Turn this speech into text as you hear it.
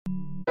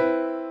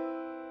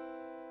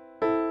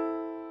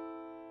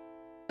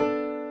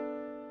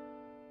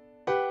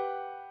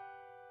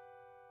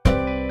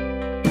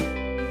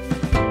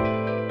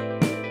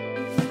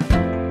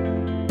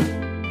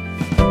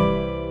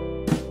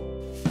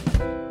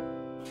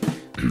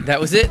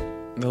That was it.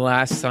 The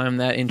last time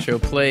that intro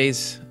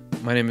plays.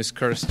 My name is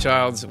Curtis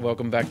Childs.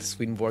 Welcome back to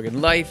Swedenborg and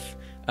Life.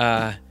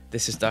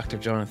 This is Dr.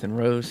 Jonathan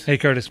Rose. Hey,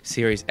 Curtis.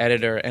 Series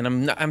editor.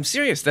 And I'm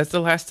serious. That's the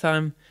last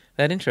time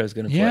that intro is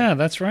going to play. Yeah,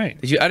 that's right.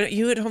 You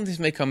at home, this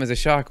may come as a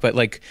shock, but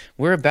like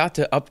we're about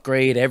to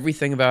upgrade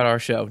everything about our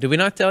show. Did we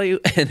not tell you?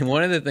 And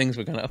one of the things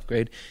we're going to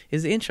upgrade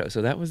is the intro.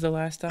 So that was the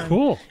last time.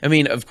 Cool. I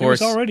mean, of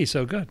course. It was already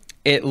so good.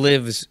 It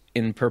lives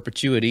in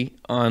perpetuity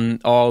on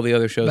all the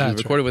other shows we've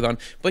recorded with on.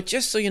 But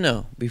just so you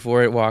know,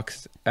 before it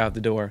walks out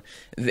the door,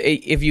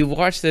 if you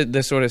watch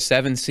the sort of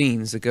 7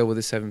 scenes that go with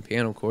the 7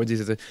 piano chords,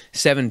 these are the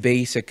 7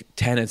 basic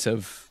tenets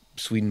of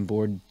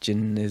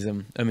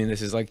Swedenborgianism. I mean,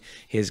 this is like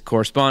his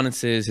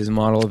correspondences, his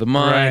model of the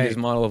mind, his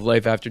model of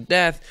life after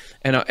death,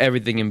 and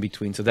everything in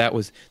between. So that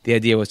was the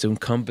idea, was to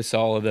encompass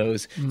all of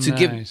those.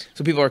 Nice.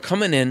 So people are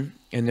coming in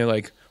and they're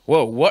like,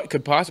 whoa, what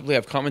could possibly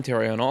have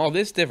commentary on all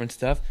this different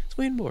stuff?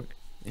 Swedenborg.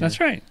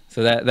 That's right.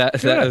 So that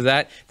was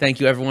that.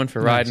 Thank you, everyone,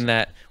 for riding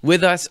that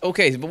with us.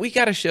 Okay, but we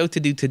got a show to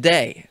do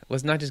today.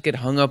 Let's not just get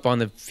hung up on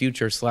the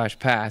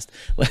future/past.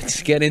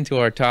 Let's get into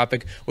our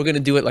topic. We're going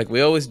to do it like we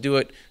always do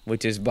it,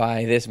 which is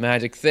by this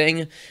magic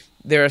thing.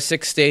 There are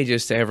 6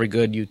 stages to every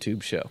good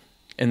YouTube show.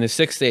 And the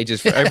 6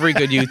 stages for every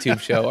good YouTube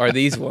show are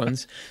these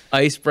ones.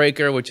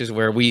 Icebreaker, which is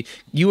where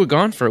you were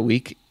gone for a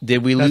week.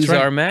 Did we lose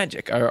our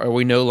magic? Are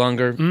we no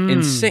longer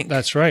in sync?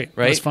 That's right.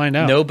 Let's find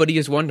out. Nobody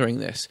is wondering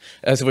this.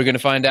 So we're going to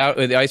find out.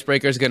 The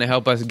Icebreaker is going to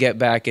help us get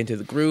back into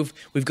the groove.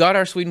 We've got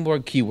our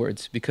Swedenborg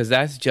keywords because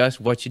that's just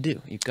what you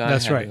do. You've got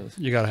to have those.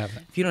 You got to have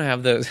that. If you don't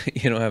have those,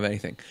 you don't have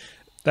anything.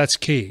 That's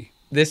key.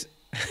 Let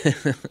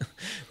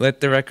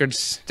the record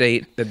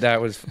state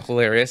that was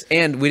hilarious.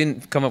 And we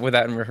didn't come up with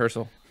that in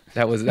rehearsal.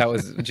 That was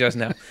just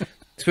now.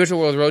 Spiritual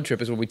World Road Trip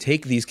is where we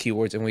take these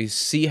keywords and we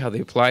see how they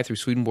apply through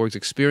Swedenborg's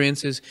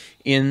experiences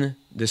in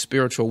the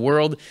spiritual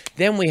world.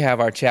 Then we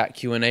have our chat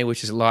Q&A,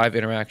 which is live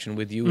interaction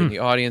with you in the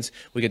audience.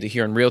 We get to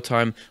hear in real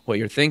time what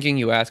you're thinking.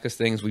 You ask us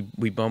things.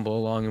 We bumble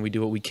along and we do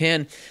what we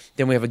can.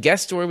 Then we have a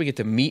guest story. We get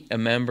to meet a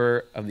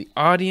member of the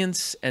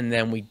audience. And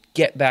then we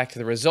get back to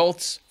the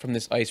results from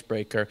this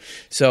icebreaker.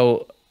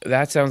 So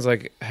that sounds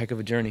like a heck of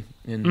a journey.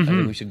 And I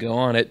think we should go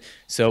on it.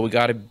 So we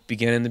got to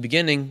begin in the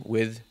beginning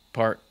with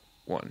Part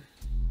 1.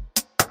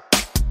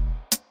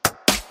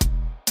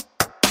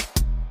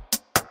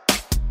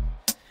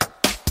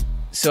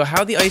 So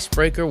how the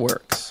icebreaker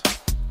works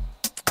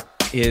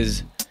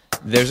is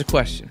there's a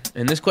question.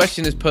 And this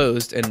question is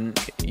posed, and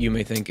you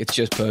may think it's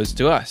just posed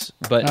to us,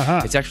 but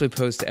it's actually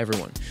posed to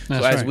everyone.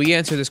 So as we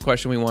answer this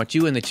question, we want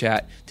you in the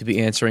chat to be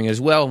answering as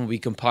well. We'll be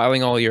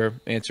compiling all your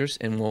answers,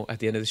 and we'll, at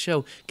the end of the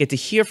show, get to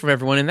hear from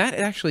everyone. And that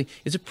actually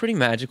is a pretty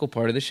magical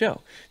part of the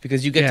show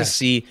because you get to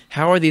see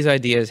how are these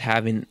ideas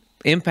having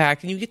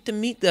impact, and you get to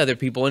meet the other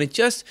people. And it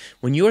just,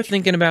 when you're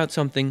thinking about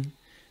something,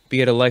 be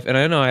it a life, and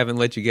I know I haven't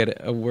let you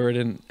get a word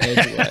in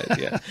edgewise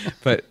yet,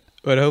 but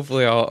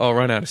hopefully I'll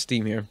run out of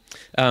steam here.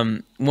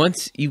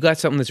 Once you got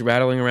something that's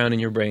rattling around in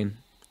your brain,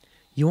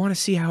 you want to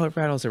see how it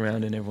rattles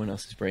around in everyone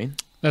else's brain.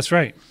 That's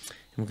right.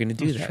 And we're going to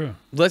do that. True.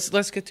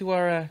 Let's get to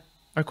our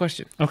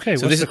question. Okay,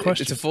 so what's the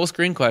question? It's a full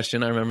screen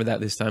question. I remember that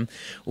this time.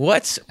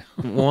 What's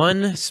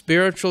one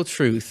spiritual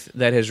truth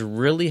that has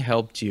really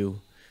helped you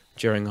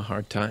during a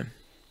hard time?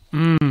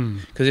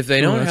 Because if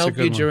they don't help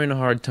you during a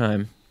hard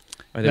time,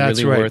 are they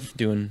really worth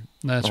doing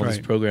all this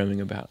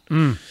programming about?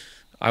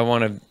 I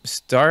want to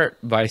start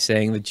by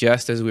saying that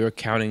just as we were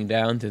counting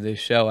down to this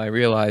show, I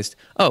realized,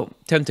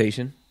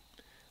 temptation.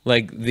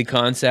 Like the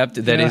concept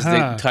that is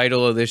the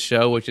title of this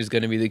show, which is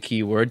going to be the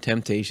keyword,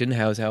 temptation,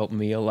 has helped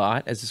me a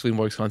lot as a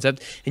Swedenborg's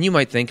concept. And you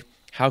might think,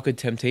 how could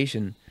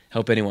temptation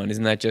help anyone?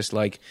 Isn't that just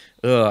like,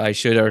 I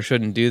should or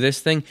shouldn't do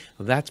this thing?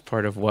 Well, that's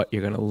part of what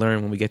you're going to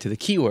learn when we get to the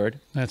keyword.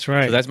 That's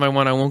right. So that's my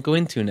one I won't go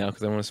into now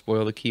because I want to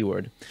spoil the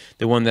keyword.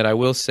 The one that I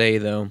will say,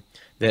 though,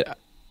 that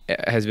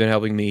has been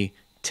helping me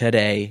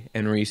today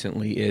and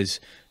recently is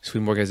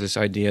Swedenborg has this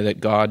idea that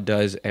God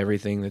does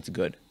everything that's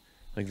good.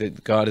 Like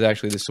that God is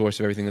actually the source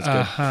of everything that's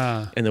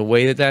good. And the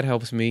way that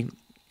helps me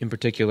in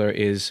particular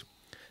is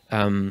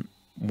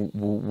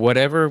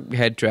whatever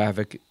head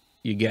traffic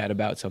you get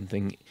about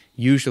something,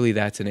 usually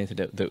that's an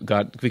antidote that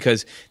God,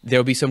 because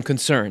there'll be some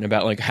concern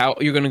about like how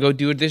you're going to go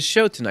do this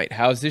show tonight.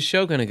 How's this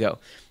show going to go?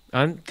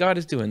 God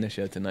is doing this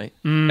show tonight.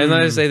 And not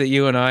to say that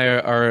you and I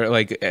are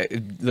like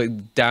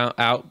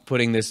out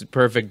putting this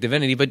perfect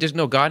divinity, but just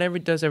know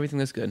God does everything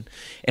that's good.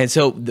 And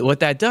so what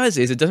that does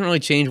is it doesn't really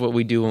change what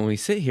we do when we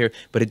sit here,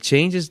 but it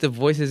changes the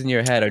voices in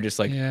your head are just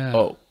like,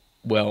 and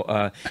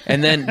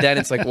then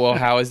it's like, well,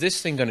 how is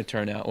this thing going to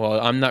turn out? Well,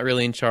 I'm not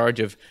really in charge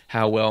of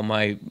how well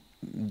my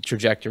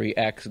trajectory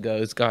X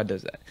goes. God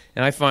does that.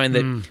 And I find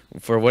that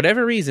for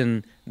whatever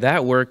reason,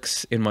 that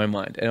works in my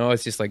mind. And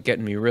it's just like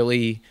getting me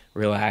really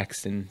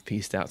relaxed and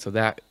pieced out. So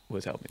that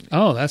was helping me.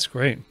 Oh, that's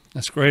great.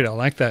 That's great. I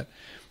like that.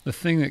 The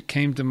thing that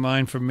came to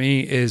mind for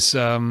me is,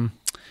 and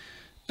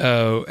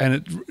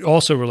it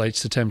also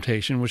relates to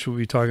temptation, which we'll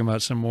be talking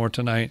about some more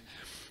tonight.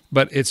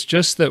 But it's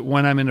just that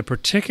when I'm in a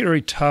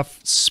particularly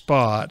tough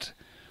spot,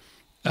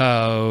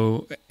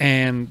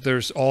 And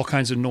there's all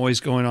kinds of noise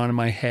going on in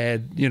my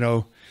head,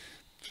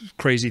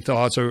 crazy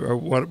thoughts or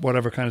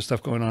whatever kind of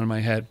stuff going on in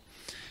my head.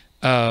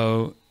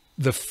 The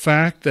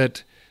fact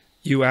that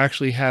you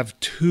actually have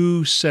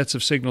two sets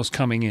of signals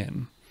coming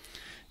in.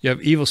 You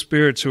have evil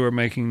spirits who are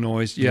making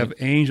noise. You have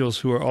angels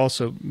who are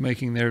also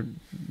making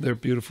their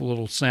beautiful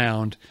little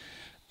sound.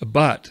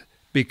 But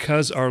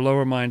because our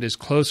lower mind is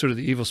closer to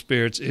the evil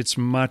spirits, it's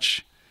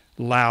much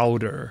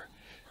louder.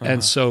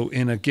 And so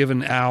in a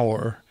given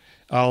hour,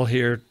 I'll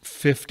hear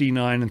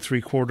 59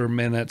 3/4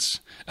 minutes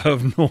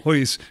of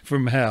noise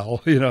from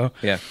hell,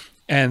 Yeah.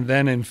 And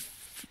then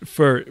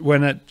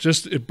when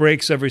it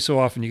breaks every so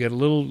often, you get a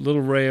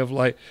little ray of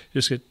light,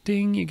 just get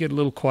ding, you get a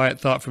little quiet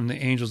thought from the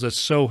angels that's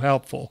so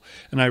helpful.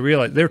 And I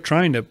realize they're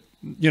trying to,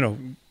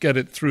 get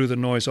it through the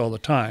noise all the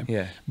time.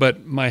 Yeah.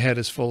 But my head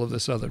is full of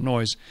this other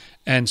noise.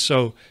 And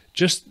so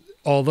just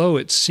although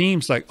it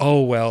seems like,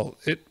 oh, well,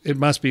 it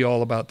must be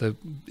all about the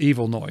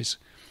evil noise.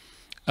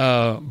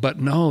 But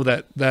no,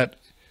 that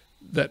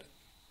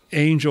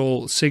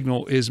angel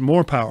signal is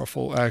more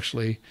powerful,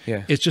 actually.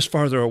 Yeah. It's just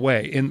farther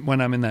away when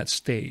I'm in that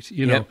state,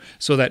 Yep.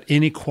 So that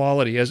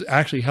inequality has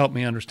actually helped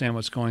me understand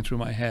what's going through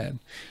my head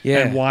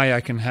and why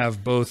I can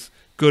have both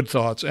good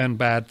thoughts and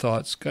bad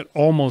thoughts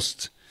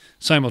almost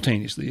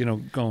simultaneously,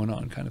 going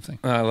on kind of thing.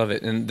 I love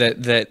it. And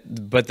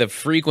but the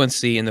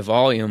frequency and the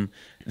volume,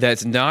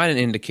 that's not an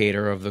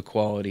indicator of the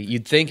quality.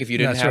 You'd think if you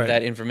didn't have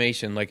that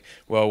information, like,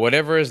 well,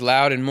 whatever is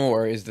loud and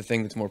more is the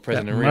thing that's more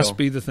present and real. That must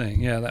be the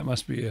thing. Yeah, that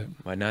must be it.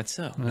 Why not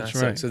so? That's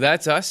right. So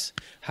that's us.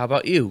 How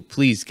about you?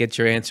 Please get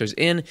your answers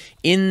in.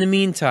 In the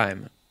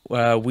meantime,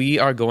 we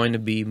are going to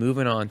be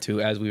moving on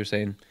to, as we were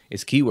saying,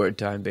 it's keyword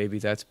time, baby.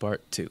 That's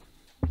part 2.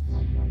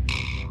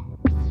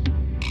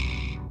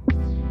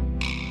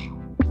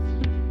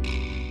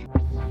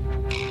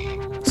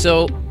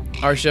 So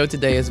our show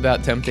today is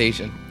about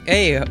temptation.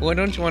 Hey, why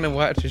don't you want to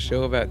watch a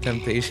show about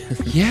temptation?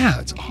 Yeah,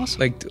 it's awesome.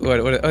 Like,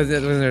 wasn't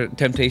there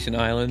Temptation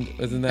Island?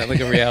 Wasn't that like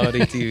a reality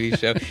TV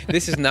show?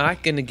 This is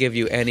not going to give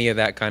you any of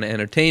that kind of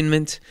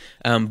entertainment,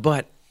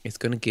 but it's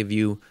going to give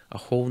you a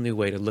whole new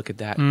way to look at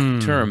that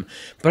term.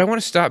 But I want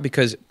to stop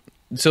because,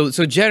 so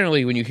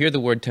generally when you hear the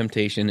word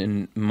temptation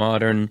in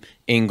modern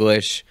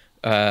English,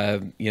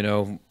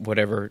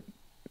 whatever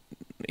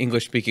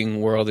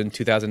English-speaking world in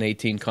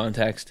 2018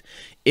 context,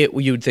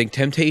 you would think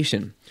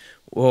temptation.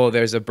 Well,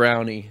 there's a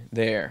brownie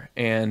there,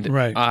 and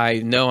right. I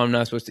know I'm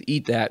not supposed to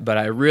eat that, but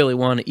I really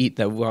want to eat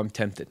that. Well, I'm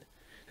tempted.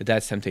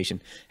 That's temptation.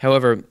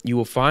 However, you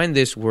will find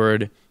this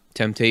word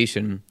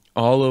temptation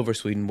all over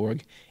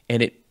Swedenborg,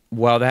 and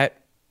while I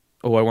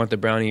want the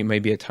brownie, it may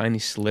be a tiny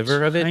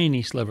sliver of it.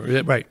 Tiny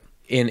sliver, right.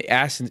 In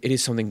essence, it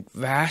is something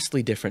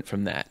vastly different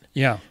from that.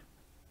 Yeah.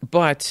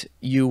 But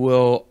you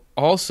will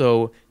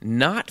also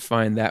not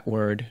find that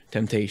word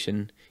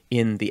temptation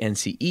in the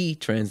NCE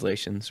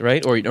translations,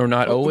 right? Or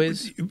not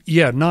always?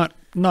 Yeah, not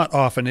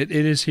often. It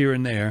is here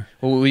and there.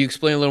 Well, will you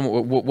explain a little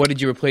more? What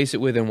did you replace it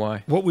with and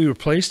why? What we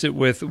replaced it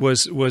with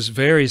was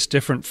various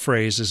different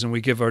phrases, and we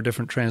give our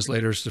different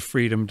translators the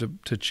freedom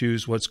to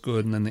choose what's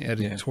good, and then the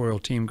editorial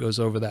team goes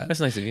over that.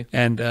 That's nice of you.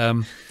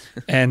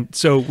 And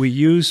so we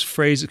use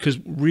phrases, because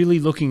really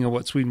looking at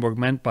what Swedenborg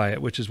meant by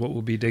it, which is what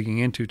we'll be digging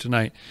into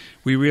tonight,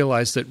 we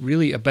realized that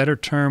really a better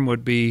term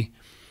would be,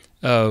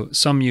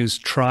 some use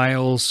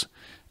trials,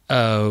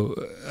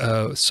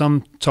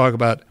 some talk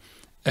about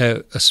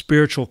a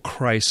spiritual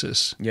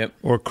crisis,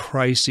 or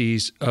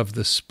crises of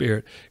the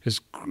spirit,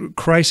 because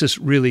crisis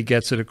really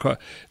gets it across.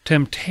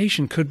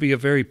 Temptation could be a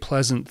very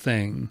pleasant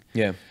thing.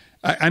 Yeah.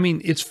 I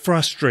mean, it's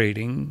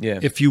frustrating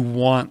if you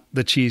want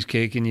the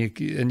cheesecake and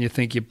you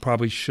think you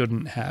probably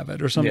shouldn't have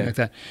it or something like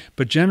that.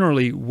 But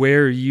generally,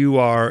 where you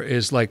are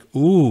is like,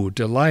 ooh,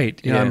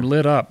 delight. I'm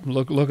lit up.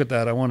 Look at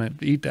that. I want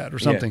to eat that or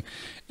something.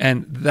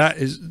 And that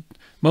is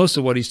most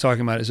of what he's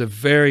talking about is a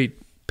very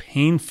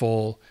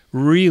painful,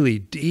 really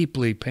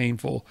deeply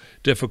painful,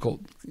 difficult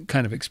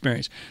kind of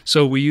experience.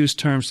 So we use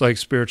terms like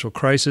spiritual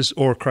crisis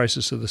or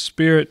crisis of the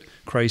spirit,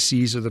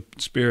 crises of the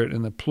spirit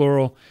in the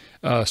plural,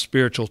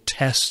 spiritual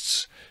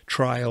tests,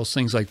 trials,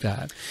 things like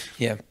that.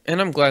 Yeah, and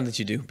I'm glad that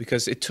you do,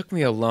 because it took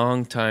me a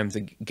long time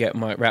to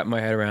wrap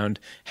my head around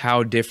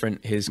how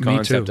different his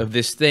concept of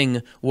this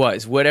thing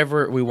was.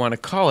 Whatever we want to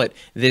call it,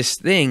 this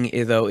thing,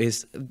 though,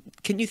 is...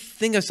 Can you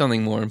think of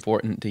something more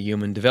important to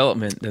human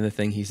development than the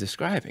thing he's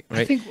describing, right?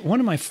 I think one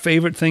of my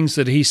favorite things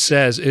that he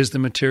says is the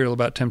material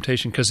about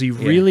temptation, because he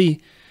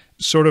really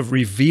sort of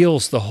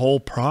reveals the whole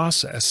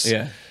process.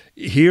 Yeah.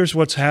 Here's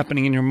what's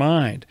happening in your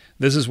mind.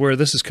 This is where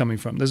this is coming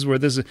from. This is where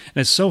this is. And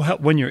it's so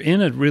when you're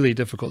in a really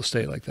difficult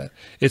state like that,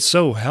 it's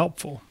so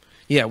helpful.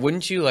 Yeah,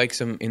 wouldn't you like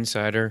some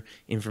insider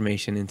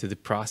information into the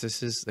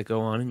processes that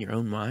go on in your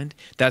own mind?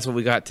 That's what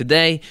we got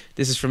today.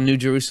 This is from New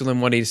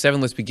Jerusalem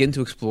 187. Let's begin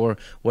to explore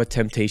what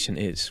temptation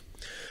is.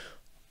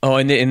 Oh,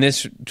 and in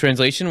this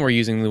translation, we're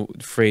using the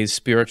phrase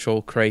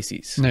spiritual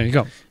crises. There you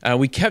go.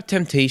 We kept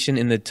temptation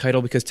in the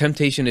title because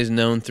temptation is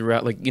known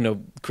throughout, like,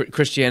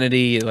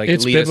 Christianity, like,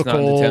 It's lead us not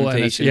biblical. into And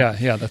temptation.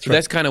 that's right. So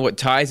that's kind of what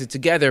ties it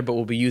together, but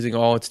we'll be using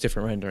all its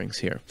different renderings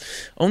here.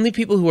 Only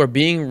people who are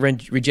being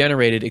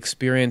regenerated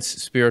experience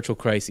spiritual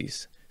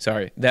crises.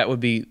 Sorry, that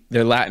would be,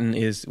 their Latin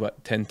is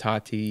what,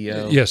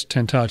 tentatio? Yes,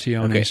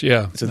 tentationes. Okay.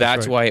 Yeah. So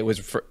that's why it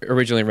was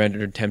originally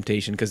rendered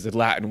temptation, because the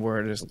Latin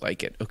word is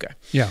like it. Okay.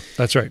 Yeah,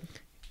 that's right.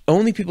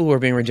 Only people who are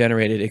being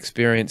regenerated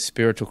experience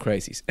spiritual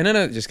crises. And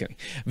no, just kidding.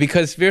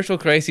 Because spiritual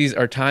crises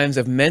are times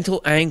of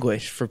mental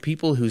anguish for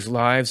people whose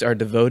lives are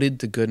devoted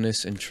to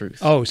goodness and truth.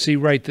 Oh, see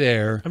right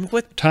there. I mean,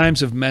 what?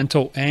 Times of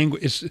mental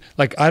anguish. It's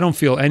like I don't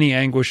feel any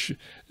anguish,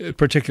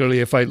 particularly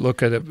if I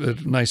look at a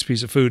nice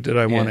piece of food that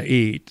I want to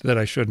eat that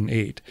I shouldn't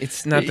eat.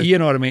 It's not the, you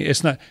know what I mean?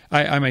 It's not.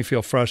 I may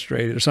feel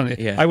frustrated or something.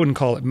 Yeah. I wouldn't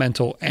call it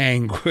mental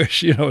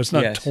anguish. It's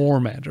not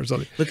torment or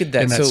something. Look at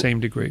that. In that So, same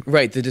degree.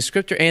 Right. The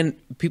descriptor and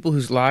people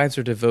whose lives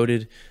are devoted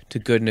to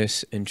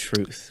goodness and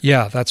truth.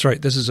 Yeah, that's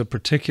right. This is a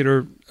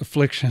particular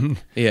affliction.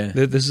 Yeah.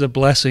 This is a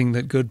blessing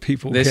that good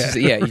people get.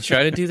 You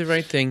try to do the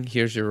right thing,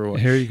 here's your reward.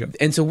 Here you go.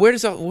 And so where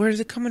is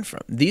it coming from?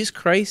 These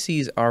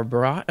crises are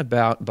brought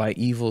about by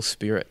evil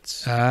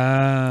spirits.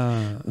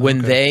 When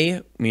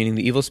they, meaning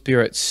the evil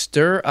spirits,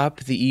 stir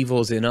up the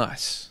evils in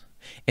us,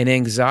 and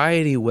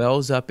anxiety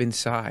wells up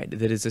inside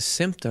that is a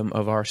symptom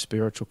of our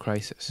spiritual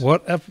crisis.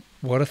 What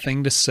a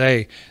thing to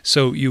say.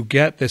 So you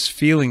get this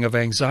feeling of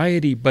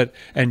anxiety,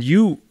 and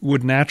you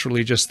would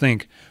naturally just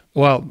think,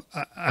 well,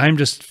 I'm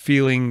just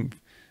feeling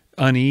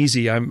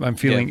uneasy. I'm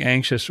feeling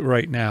anxious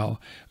right now,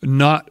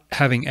 not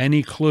having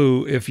any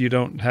clue, if you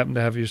don't happen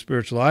to have your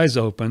spiritual eyes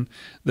open,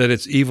 that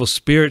it's evil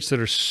spirits that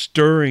are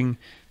stirring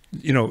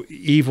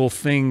evil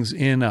things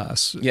in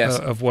us,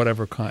 of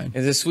whatever kind.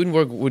 And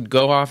Swedenborg would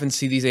go off and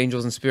see these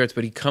angels and spirits,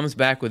 but he comes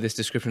back with this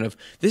description of,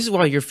 this is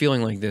why you're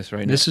feeling like this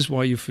right now. This is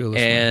why you feel this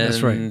way. And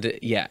that's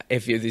right. Yeah,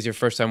 if this is your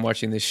first time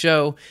watching this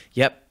show,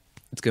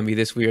 it's going to be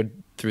this weird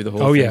through the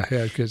whole thing.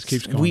 Yeah, because it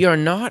keeps going. We are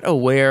not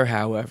aware,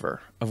 however,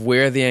 of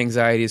where the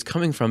anxiety is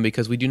coming from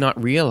because we do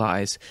not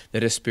realize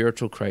that a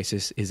spiritual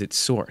crisis is its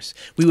source.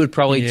 We would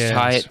probably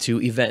tie it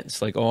to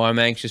events like, I'm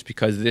anxious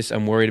because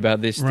I'm worried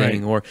about this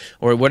thing or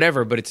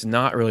whatever, but it's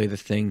not really the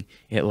thing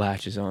it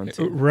latches on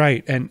to.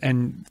 Right,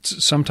 and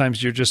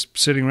sometimes you're just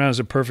sitting around as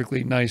a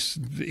perfectly nice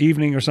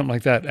evening or something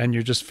like that, and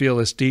you just feel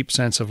this deep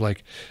sense of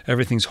like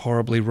everything's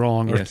horribly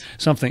wrong or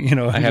something,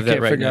 I have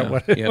that right now.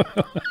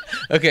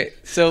 Okay,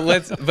 so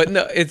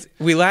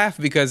we laugh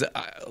because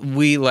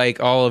we, like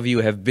all of you,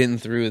 have been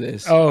through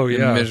this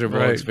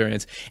miserable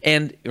experience.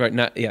 And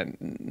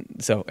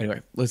so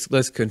anyway,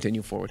 let's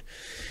continue forward.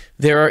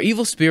 There are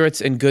evil spirits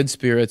and good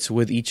spirits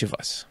with each of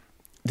us.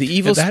 The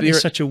evil spirit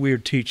is such a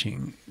weird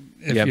teaching,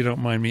 if you don't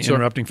mind me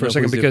interrupting for a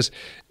second, because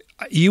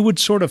you would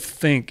sort of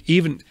think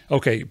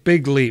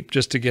big leap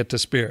just to get to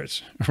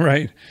spirits,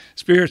 right?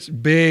 Spirits,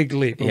 big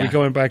leap. Are we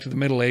going back to the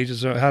Middle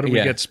Ages? Or how do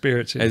we get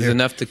spirits in It's here?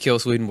 enough to kill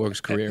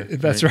Swedenborg's career.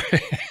 That's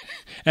right.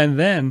 And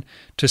then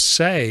to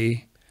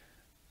say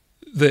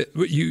that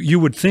you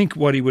would think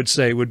what he would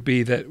say would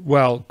be that,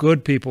 well,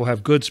 good people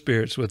have good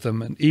spirits with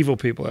them and evil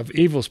people have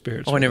evil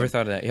spirits with I never them.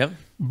 thought of that, yep.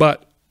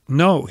 But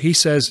no, he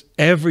says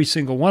every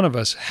single one of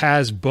us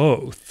has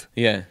both.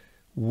 Yeah.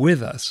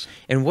 With us.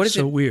 And what is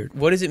so weird.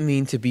 What does it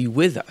mean to be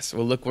with us?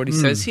 Well, look what he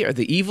says here.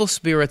 The evil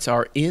spirits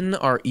are in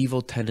our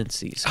evil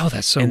tendencies. Oh,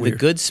 that's so and weird. And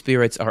the good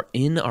spirits are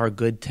in our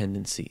good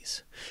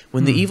tendencies.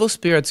 When the evil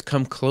spirits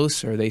come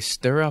closer, they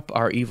stir up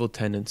our evil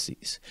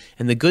tendencies.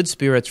 And the good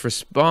spirits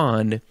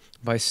respond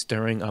by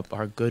stirring up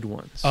our good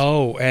ones.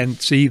 Oh, and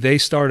see, they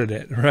started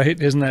it,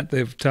 right? Isn't that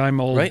the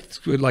time old? Right.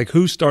 Like,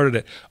 who started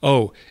it?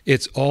 Oh,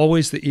 it's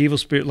always the evil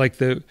spirit. Like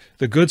the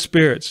good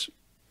spirits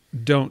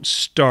don't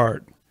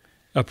start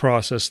a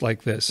process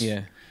like this.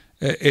 Yeah.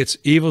 It's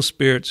evil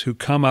spirits who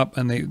come up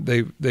and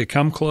they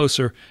come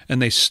closer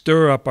and they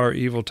stir up our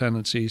evil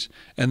tendencies,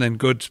 and then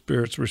good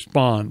spirits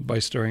respond by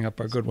stirring up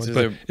our good ones.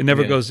 But it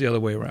never goes the other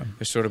way around.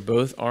 They're sort of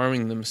both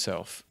arming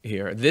themselves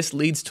here. This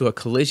leads to a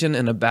collision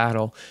and a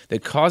battle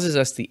that causes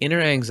us the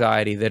inner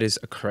anxiety that is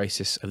a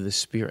crisis of the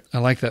spirit. I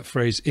like that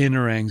phrase,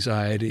 inner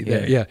anxiety.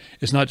 Yeah.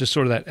 It's not just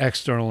sort of that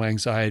external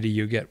anxiety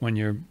you get when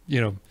you're,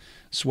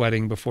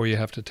 sweating before you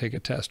have to take a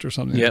test or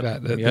something like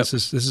that. This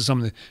is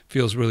something that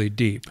feels really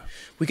deep.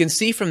 We can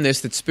see from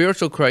this that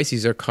spiritual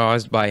crises are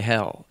caused by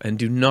hell and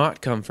do not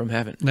come from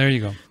heaven. There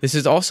you go. This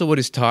is also what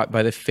is taught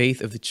by the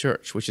faith of the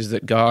church, which is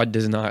that God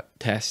does not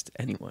test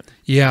anyone.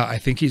 Yeah, I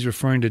think he's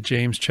referring to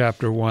James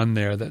chapter 1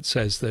 there that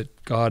says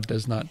that God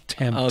does not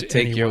tempt anyone. I'll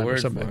take your word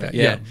or something for like it.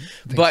 that.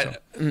 Yeah.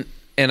 But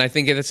and I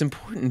think that's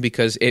important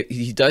because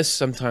he does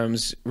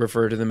sometimes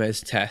refer to them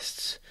as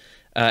tests.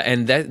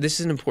 And this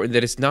is important,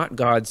 that it's not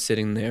God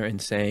sitting there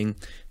and saying,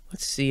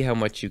 let's see how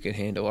much you can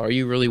handle. Are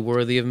you really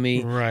worthy of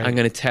me? Right. I'm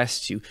going to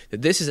test you.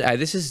 That this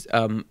is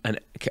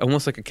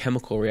almost like a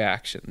chemical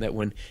reaction, that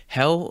when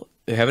hell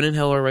Heaven and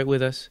hell are right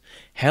with us.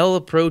 Hell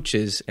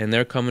approaches, and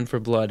they're coming for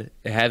blood.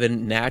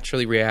 Heaven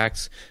naturally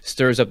reacts,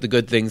 stirs up the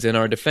good things in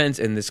our defense,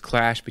 and this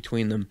clash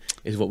between them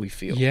is what we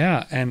feel.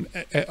 Yeah, and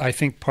I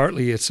think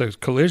partly it's a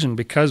collision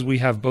because we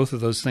have both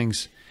of those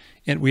things,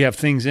 and we have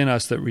things in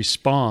us that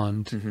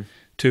respond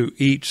to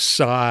each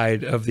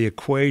side of the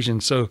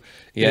equation. So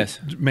Yes.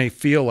 it may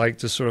feel like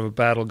there's sort of a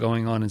battle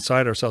going on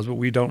inside ourselves, but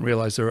we don't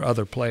realize there are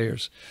other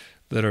players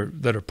that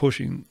are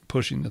pushing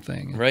the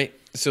thing. Right.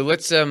 So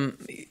let's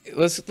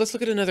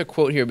look at another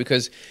quote here,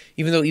 because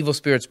even though evil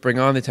spirits bring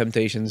on the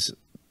temptations,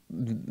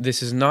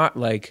 this is not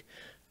like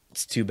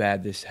it's too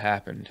bad this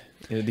happened.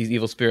 You know, these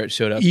evil spirits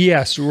showed up.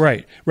 Yes,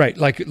 right.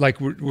 Like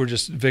we're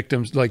just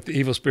victims. Like the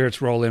evil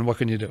spirits roll in. What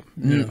can you do?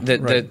 You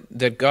know,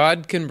 That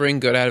God can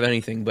bring good out of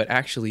anything, but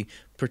actually,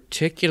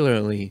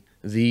 particularly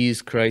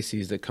these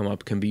crises that come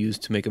up can be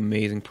used to make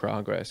amazing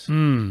progress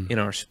in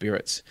our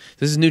spirits.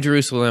 This is New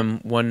Jerusalem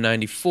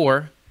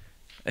 194.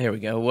 There we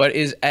go. What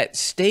is at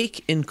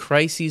stake in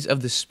crises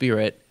of the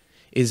spirit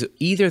is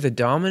either the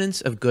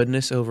dominance of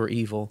goodness over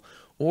evil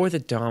or the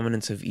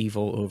dominance of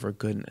evil over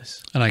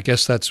goodness. And I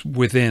guess that's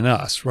within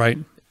us, right?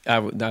 I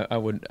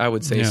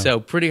would say so.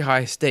 Pretty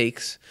high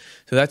stakes.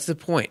 So that's the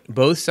point.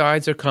 Both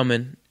sides are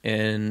coming,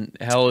 and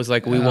hell is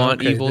like, we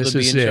want evil to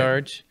be in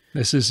charge.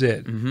 This is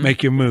it.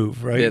 Make your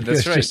move, right? Yeah,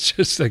 that's right.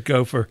 Just like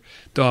go for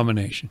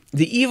domination.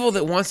 The evil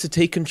that wants to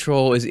take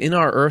control is in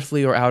our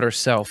earthly or outer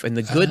self, and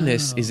the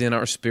goodness is in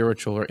our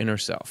spiritual or inner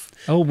self.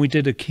 Oh, we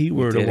did a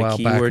keyword a while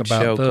back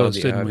about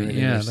those, didn't we?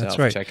 Yeah, that's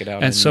right. Check it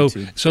out. And on so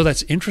YouTube.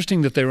 that's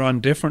interesting that they're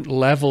on different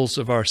levels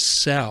of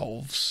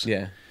ourselves.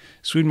 Yeah.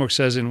 Swedenborg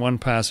says in one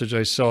passage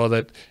I saw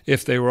that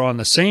if they were on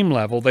the same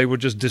level, they would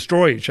just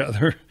destroy each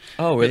other.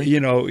 Oh, really? You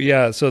know,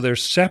 yeah. So they're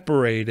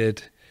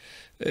separated.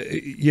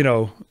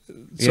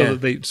 So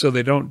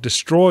they don't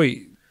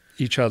destroy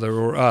each other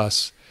or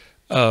us,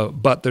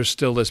 but there's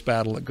still this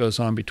battle that goes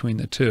on between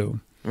the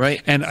two.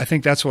 Right. And I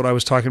think that's what I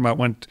was talking about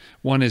when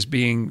one is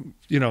being,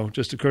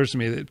 just occurs to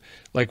me that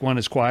like one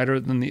is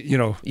quieter than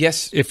the,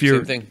 Yes. if your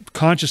same thing.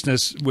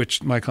 consciousness,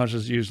 which my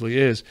consciousness usually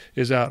is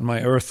out in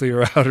my earthly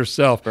or outer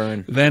self,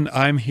 Burn. then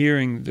I'm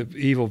hearing the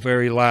evil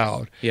very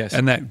loud. Yes.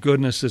 And that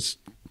goodness is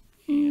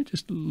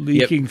just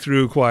leaking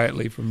through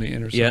quietly from the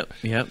inner self.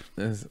 Yep.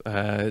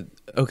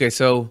 Okay,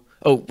 so,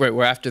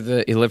 we're after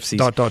the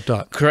ellipses. ...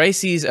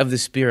 Crises of the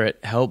spirit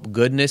help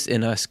goodness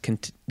in us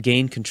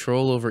gain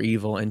control over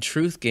evil, and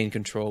truth gain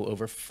control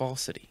over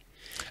falsity.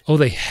 Oh,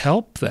 they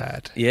help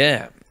that.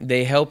 Yeah,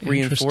 they help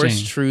reinforce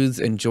Interesting. truths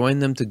and join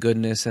them to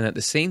goodness, and at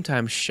the same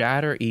time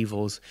shatter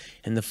evils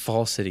and the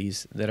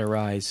falsities that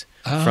arise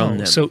from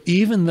them. So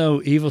even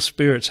though evil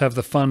spirits have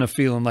the fun of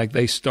feeling like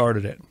they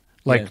started it,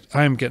 like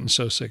I'm getting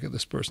so sick of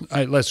this person,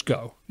 let's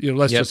go.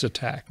 Let's just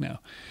attack now,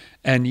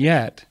 and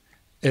yet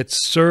it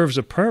serves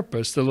a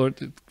purpose. The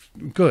Lord,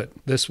 good.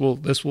 This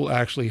will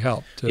actually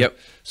help to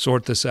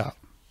sort this out.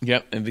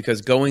 Yep, and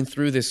because going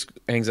through this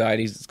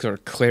anxiety sort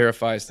of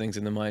clarifies things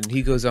in the mind.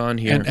 He goes on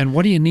here. And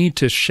what do you need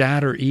to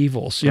shatter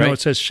evils? You know, it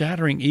says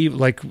shattering evil.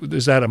 Like,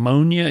 is that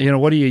ammonia?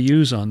 What do you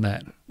use on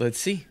that? Let's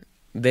see.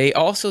 They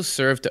also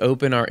serve to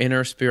open our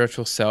inner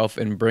spiritual self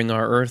and bring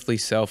our earthly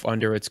self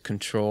under its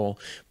control,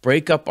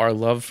 break up our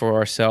love for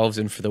ourselves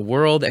and for the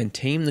world, and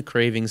tame the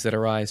cravings that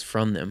arise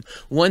from them.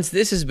 Once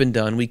this has been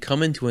done, we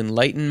come into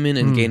enlightenment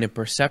and gain a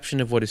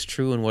perception of what is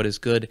true and what is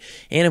good,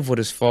 and of what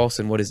is false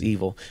and what is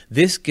evil.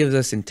 This gives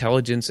us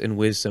intelligence and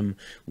wisdom,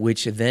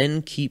 which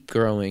then keep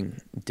growing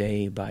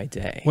day by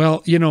day.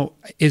 Well,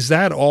 is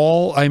that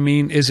all? I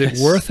mean, is it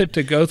worth it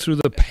to go through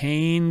the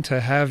pain to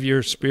have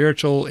your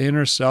spiritual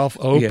inner self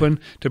open?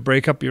 To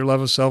break up your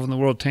love of self in the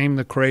world, tame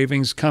the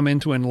cravings, come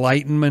into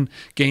enlightenment,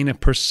 gain a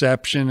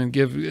perception, and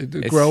give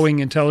growing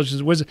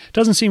intelligence, wisdom.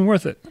 Doesn't seem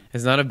worth it.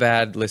 It's not a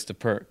bad list of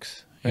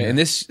perks. Right? And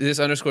this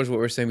underscores what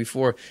we were saying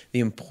before, the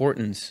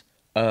importance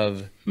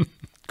of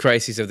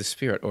crises of the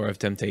spirit or of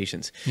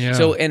temptations. Yeah.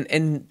 So,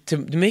 and to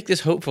make this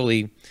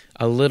hopefully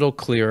a little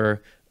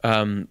clearer,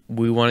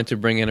 we wanted to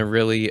bring in a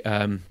really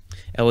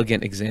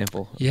elegant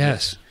example.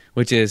 Yes.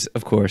 Which is,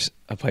 of course,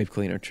 a pipe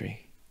cleaner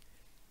tree.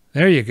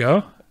 There you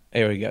go.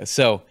 There we go.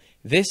 So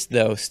this,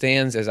 though,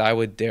 stands as, I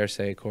would dare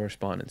say, a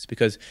correspondence.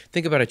 Because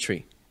think about a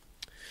tree.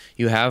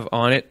 You have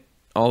on it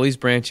all these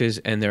branches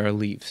and there are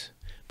leaves.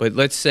 But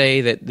let's say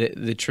that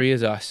the tree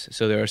is us.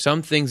 So there are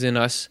some things in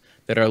us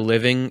that are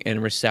living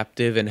and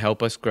receptive and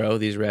help us grow,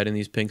 these red and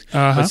these pinks.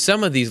 But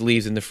some of these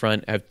leaves in the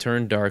front have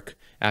turned dark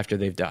after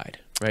they've died,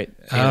 right?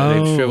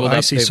 They've shriveled I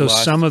up, see. So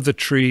lost, some of the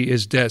tree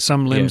is dead.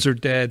 Some limbs are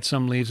dead.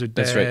 Some leaves are dead.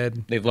 That's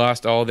right. They've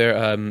lost all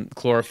their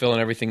chlorophyll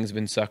and everything's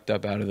been sucked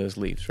up out of those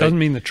leaves, right? Doesn't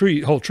mean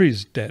the whole tree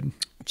is dead.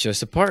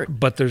 Just a part.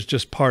 But there's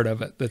just part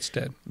of it that's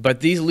dead. But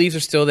these leaves are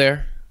still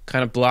there,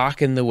 kind of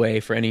blocking the way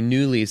for any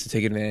new leaves to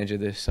take advantage of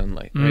this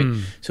sunlight, right?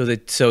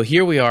 So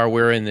here we are,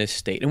 we're in this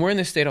state. And we're in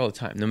this state all the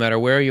time. No matter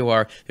where you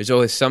are, there's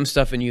always some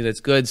stuff in you that's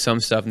good, some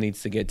stuff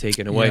needs to get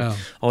taken away,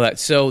 all that.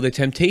 So the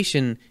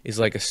temptation is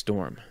like a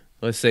storm.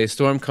 Let's say a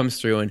storm comes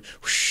through and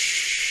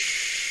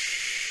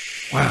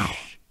whoosh. Wow.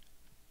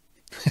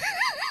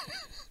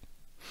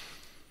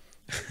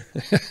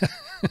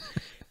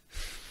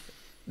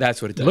 That's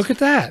what it does. Look at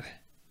that.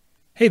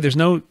 Hey, there's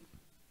no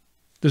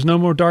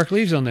more dark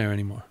leaves on there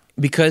anymore.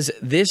 Because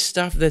this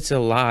stuff that's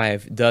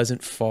alive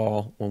doesn't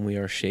fall when we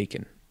are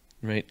shaken,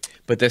 right?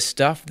 But the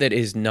stuff that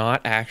is not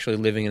actually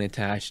living and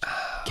attached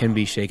can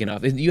be shaken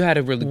off. You had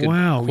a really good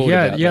quote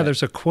about that.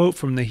 There's a quote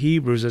from the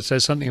Hebrews that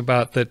says something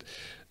about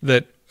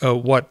that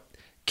what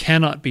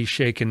cannot be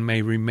shaken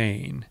may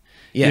remain.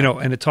 Yeah. You know,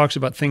 and it talks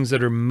about things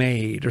that are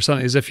made or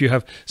something, as if you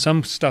have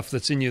some stuff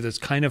that's in you that's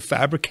kind of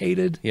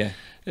fabricated. Yeah.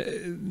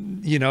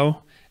 You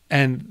know,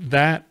 and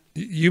that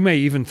you may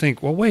even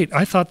think, well, wait,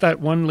 I thought that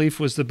one leaf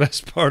was the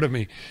best part of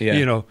me. Yeah.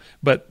 You know,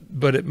 but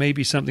it may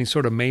be something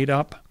sort of made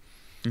up.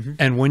 Mm-hmm.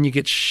 And when you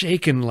get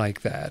shaken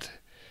like that,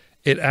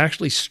 it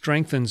actually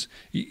strengthens.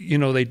 You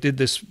know, they did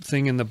this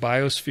thing in the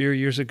biosphere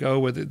years ago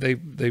where they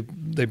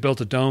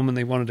built a dome and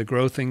they wanted to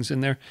grow things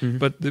in there. Mm-hmm.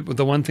 But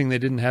the one thing they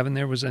didn't have in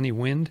there was any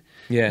wind.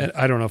 Yeah. And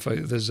I don't know if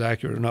this is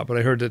accurate or not, but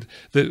I heard that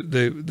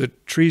the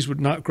trees would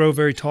not grow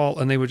very tall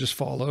and they would just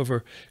fall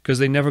over because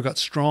they never got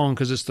strong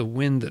because it's the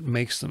wind that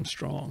makes them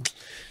strong.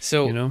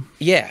 So, you know?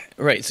 Yeah,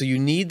 right. So you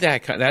need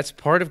that. That's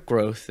part of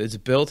growth. It's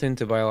built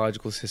into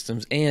biological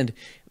systems. And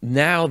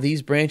now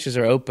these branches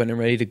are open and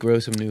ready to grow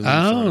some new leaves.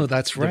 Oh,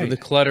 that's right. The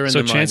clutter in so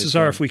the mind chances is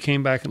are, gone. if we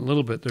came back in a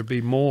little bit, there'd be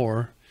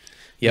more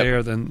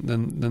there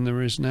than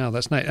there is now.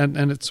 That's nice,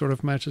 and it sort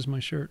of matches my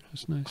shirt.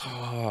 That's nice.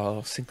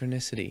 Oh,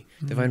 synchronicity,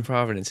 divine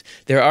providence.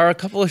 There are a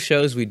couple of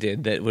shows we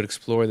did that would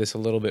explore this a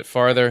little bit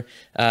farther.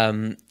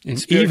 In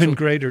even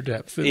greater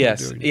depth. Than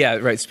Yes, we're doing. yeah,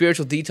 right.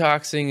 Spiritual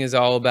detoxing is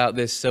all about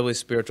this. So is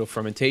spiritual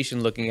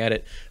fermentation, looking at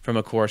it from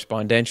a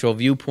correspondential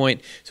viewpoint.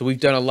 So we've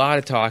done a lot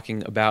of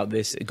talking about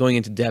this, going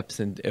into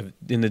depth and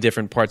in the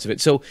different parts of it.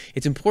 So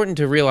it's important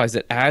to realize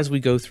that as we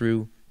go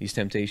through these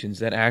temptations,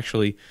 that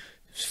actually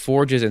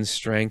forges and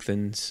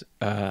strengthens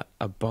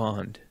a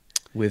bond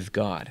with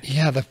God.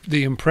 Yeah,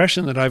 the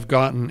impression that I've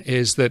gotten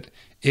is that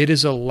it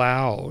is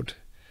allowed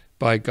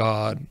by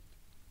God,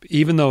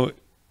 even though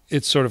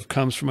it sort of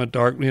comes from a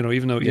dark, you know,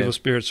 even though evil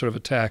spirits sort of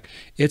attack,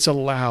 it's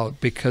allowed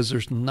because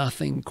there's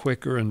nothing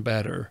quicker and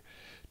better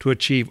to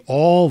achieve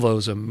all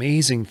those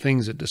amazing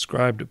things it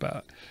described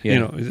about. Yeah. You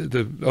know,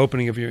 the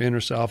opening of your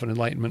inner self and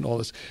enlightenment, all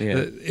this.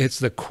 Yeah. It's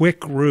the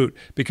quick route,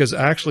 because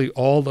actually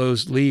all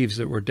those leaves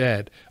that were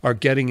dead are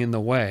getting in the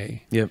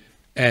way. Yep.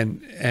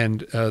 And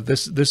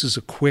this is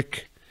a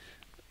quick,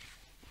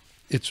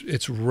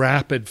 it's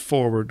rapid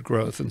forward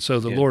growth. And so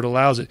the Lord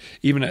allows it,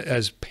 even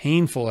as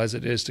painful as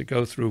it is to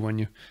go through when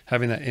you're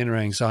having that inner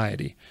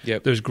anxiety.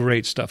 Yep. There's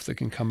great stuff that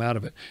can come out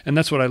of it. And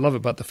that's what I love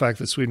about the fact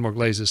that Swedenborg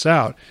lays this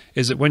out,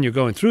 is that when you're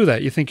going through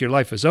that, you think your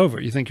life is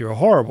over. You think you're a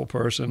horrible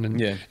person,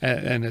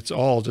 and it's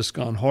all just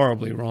gone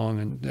horribly wrong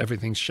and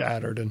everything's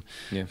shattered and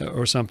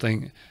or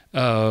something.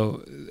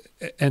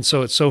 And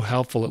so it's so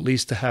helpful, at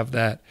least, to have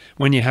that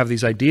when you have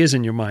these ideas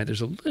in your mind.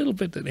 There's a little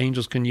bit that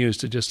angels can use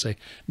to just say,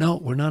 no,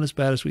 we're not as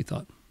bad as we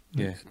thought.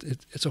 Yeah.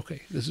 It's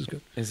okay. This is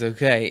good. It's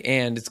okay.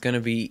 And it's going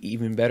to be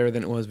even better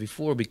than it was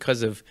before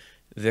because of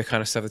the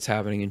kind of stuff that's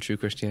happening in True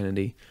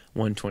Christianity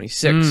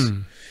 126.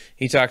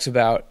 He talks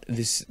about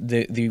this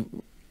the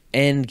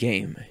end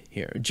game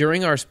here.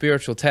 During our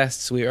spiritual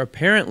tests, we are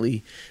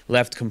apparently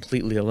left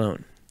completely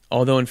alone,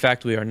 although in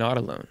fact we are not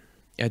alone.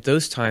 At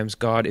those times,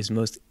 God is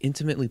most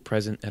intimately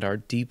present at our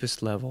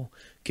deepest level,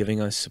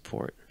 giving us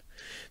support.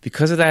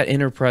 Because of that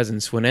inner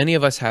presence, when any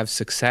of us have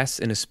success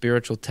in a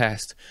spiritual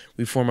test,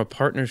 we form a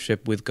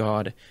partnership with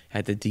God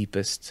at the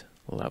deepest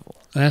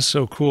level. That's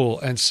so cool.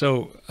 And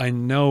so I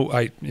know,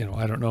 I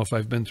don't know if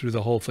I've been through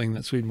the whole thing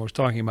that Swedenborg's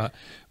talking about,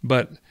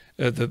 but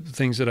the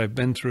things that I've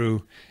been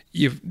through,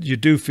 you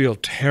do feel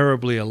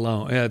terribly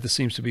alone. Yeah, this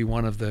seems to be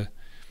one of the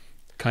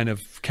kind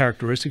of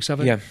characteristics of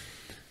it.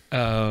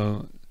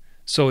 Yeah.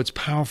 So it's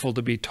powerful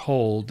to be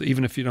told,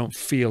 even if you don't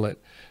feel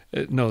it,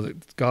 know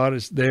that God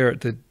is there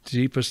at the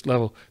deepest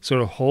level,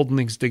 sort of holding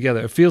things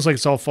together. It feels like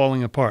it's all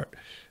falling apart,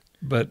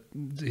 but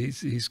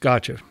he's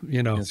got you,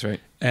 you know. That's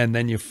right. And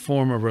then you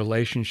form a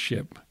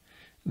relationship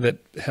that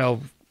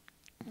hell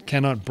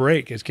cannot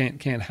break. It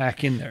can't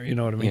hack in there, you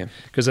know what I mean?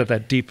 Because at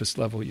that deepest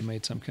level, you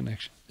made some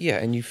connection. Yeah,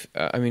 and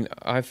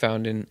I've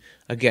found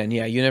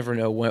you never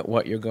know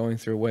what you're going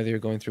through, whether you're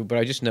going through, but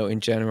I just know in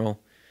general,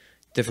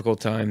 difficult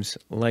times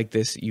like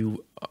this,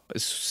 you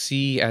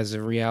see as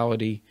a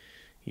reality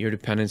your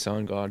dependence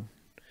on God,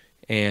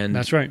 and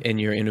that's right, and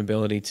your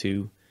inability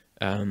to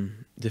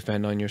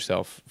depend on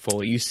yourself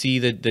fully. You see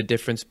the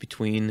difference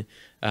between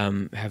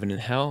heaven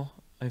and hell.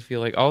 I feel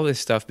like all this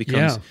stuff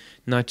becomes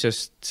not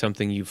just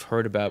something you've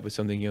heard about, but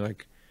something you're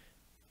like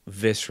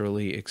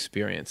viscerally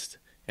experienced,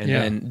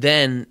 and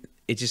then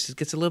it just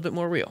gets a little bit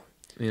more real.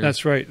 You know?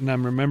 That's right, and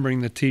I'm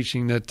remembering the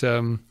teaching that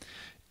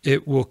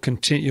it will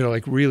continue,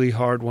 like really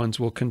hard ones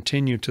will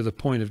continue to the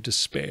point of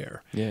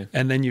despair. Yeah.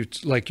 And then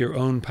your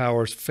own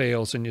power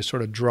fails and you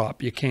sort of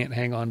drop. You can't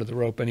hang on to the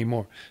rope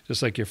anymore,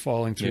 just like you're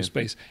falling through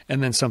space.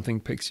 And then something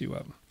picks you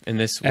up. And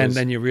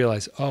then you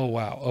realize, oh,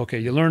 wow, okay,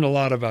 you learned a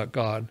lot about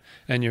God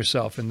and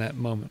yourself in that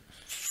moment.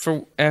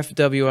 For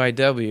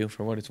FWIW,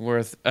 for what it's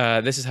worth,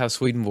 this is how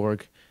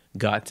Swedenborg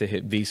got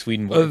to be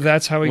Swedenborg.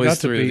 That's how he was got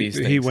to through be. these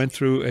He things. went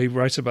through. He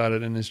writes about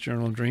it in his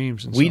Journal of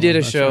Dreams. And We so did on. a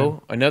That's show,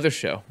 right. another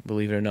show,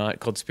 believe it or not,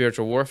 called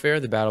Spiritual Warfare,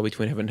 The Battle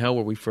Between Heaven and Hell,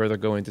 where we further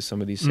go into some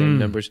of these same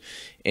numbers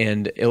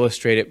and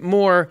illustrate it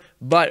more.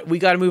 But we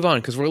got to move on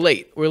because we're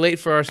late. We're late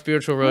for our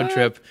spiritual road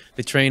trip.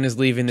 The train is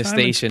leaving the Time and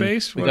station.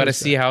 space? We What got to is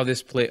see how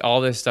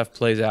all this stuff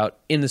plays out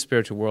in the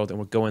spiritual world, and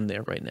we're going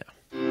there right now.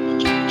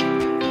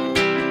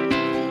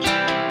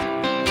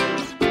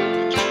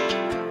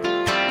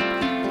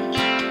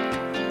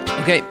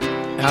 Okay,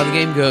 how the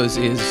game goes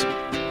is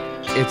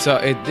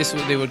this is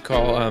what they would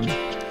call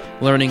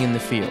learning in the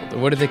field. Or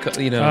what do they call,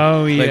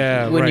 Oh like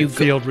yeah, when right. you go-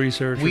 Field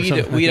research. or we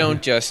something.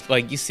 don't just,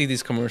 like, you see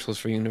these commercials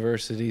for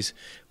universities.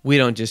 We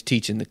don't just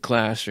teach in the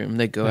classroom.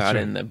 They go That's out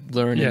right. and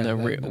learn in the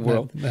real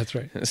world. That's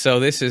right. So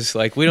this is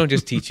like, we don't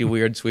just teach you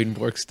weird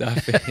Swedenborg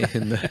stuff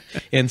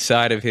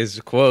inside of his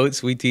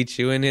quotes. We teach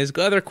you in his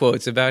other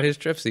quotes about his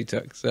trips he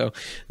took. So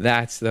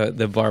that's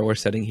the bar we're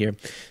setting here.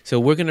 So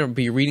we're going to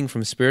be reading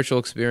from Spiritual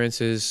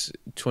Experiences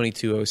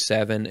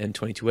 2207 and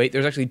 2208.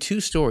 There's actually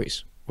two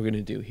stories we're going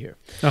to do here.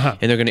 Uh-huh.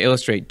 And they're going to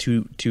illustrate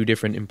two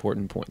different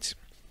important points.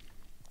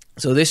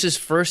 So this is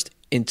first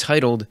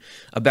entitled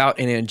About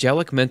an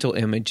Angelic Mental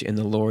Image in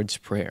the Lord's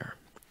Prayer.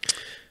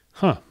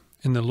 Huh.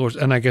 In the Lord's,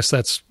 and I guess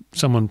that's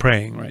someone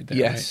praying right there.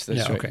 Yes, right?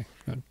 that's yeah, right. Okay.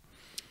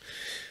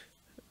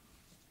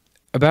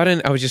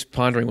 Good. I was just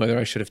pondering whether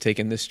I should have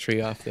taken this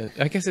tree off.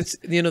 I guess it's,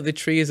 the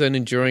tree is an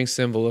enduring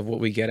symbol of what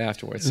we get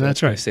afterwards. So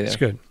That's why I right. say That's that.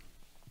 good.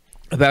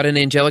 About an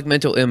angelic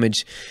mental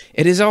image.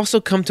 It has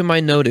also come to my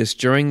notice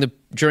during the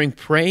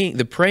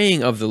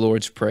praying of the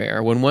Lord's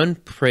Prayer, when one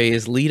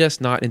prays, "Lead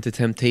us not into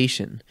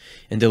temptation,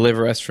 and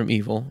deliver us from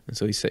evil." And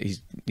so he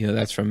says,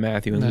 that's from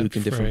Matthew and That Luke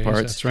in different phrase,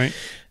 parts. That's right.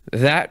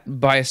 That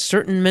by a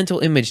certain mental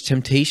image,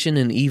 temptation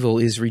and evil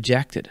is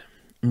rejected.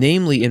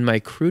 Namely, in my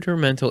cruder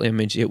mental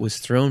image, it was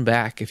thrown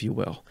back, if you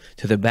will,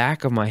 to the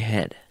back of my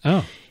head.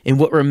 Oh, And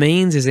what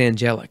remains is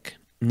angelic,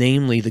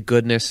 namely the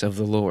goodness of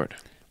the Lord.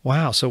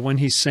 wow. So when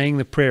he's saying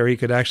the prayer, he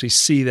could actually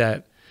see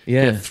that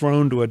Yeah. get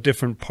thrown to a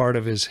different part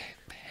of his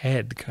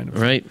head, kind of.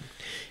 Right.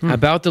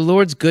 About the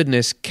Lord's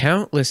goodness,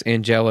 countless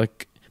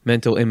angelic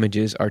mental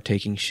images are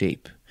taking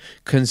shape,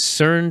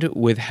 concerned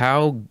with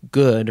how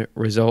good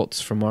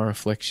results from our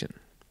affliction.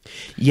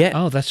 Yet,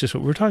 Oh, that's just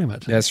what we're talking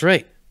about today. that's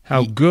right.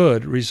 How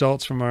good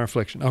results from our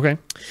affliction. Okay.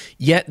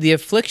 Yet the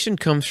affliction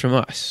comes from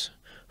us,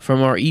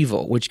 from our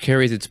evil, which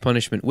carries its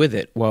punishment with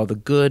it, while the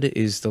good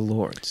is the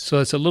Lord's. So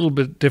it's a little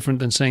bit different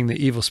than saying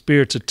the evil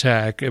spirits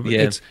attack.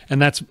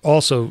 And that's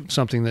also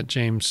something that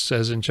James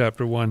says in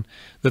chapter 1,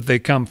 that they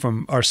come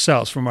from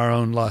ourselves, from our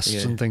own lusts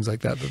Yeah. and things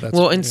like that. That's,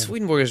 Well, and yeah.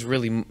 Swedenborg is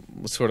really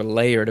sort of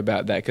layered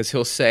about that, because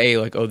he'll say,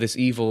 like, oh, this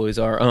evil is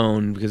our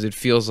own because it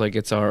feels like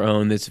it's our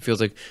own. It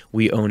feels like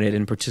we own it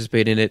and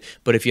participate in it.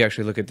 But if you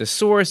actually look at the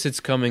source, it's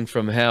coming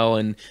from hell,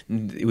 and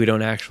we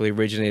don't actually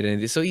originate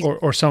anything. So he's,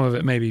 or some of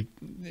it may be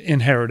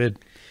inherited.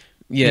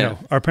 yeah. You know,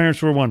 our parents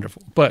were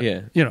wonderful, but,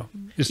 Yeah. you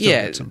still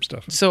get some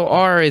stuff. So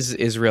R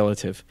is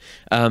relative.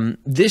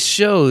 This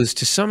shows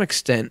to some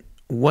extent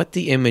what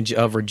the image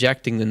of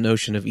rejecting the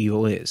notion of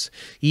evil is,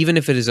 even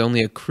if it is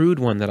only a crude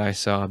one that I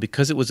saw,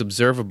 because it was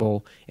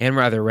observable and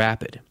rather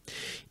rapid.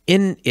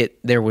 In it,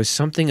 there was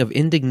something of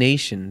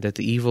indignation that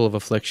the evil of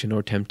affliction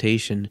or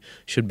temptation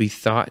should be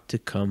thought to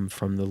come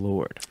from the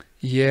Lord.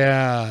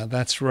 Yeah,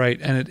 that's right.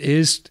 And it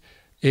is,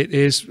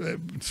 it's the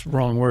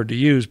wrong word to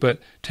use, but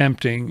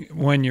tempting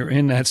when you're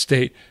in that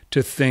state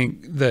to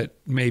think that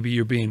maybe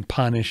you're being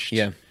punished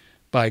Yeah.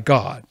 by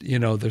God.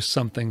 There's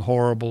something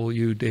horrible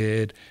you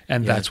did,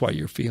 and Yeah. that's why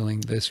you're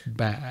feeling this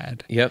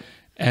bad. Yep.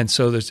 And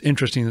so it's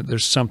interesting that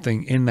there's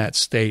something in that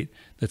state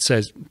that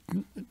says,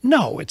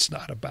 no, it's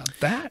not about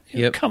that.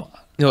 Yep. Come on.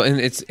 No, and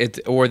it's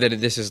or that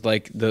this is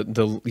like that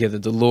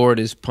the Lord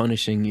is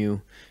punishing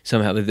you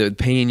somehow. The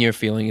pain you're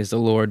feeling is the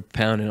Lord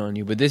pounding on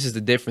you. But this is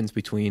the difference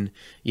between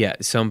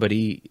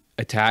somebody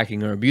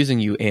attacking or abusing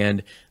you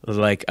and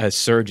like a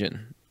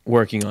surgeon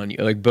working on you.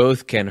 Like,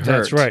 both can hurt.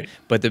 That's right.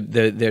 But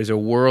there's a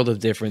world of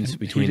difference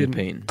between He the didn't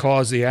pain.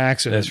 cause the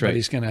accident, That's right. but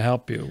he's going to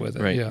help you with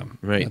it. Right. Yeah.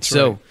 Right. That's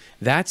So right.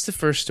 that's the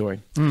first story.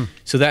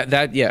 So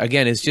that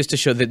again is just to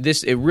show that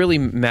it really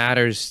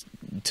matters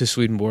to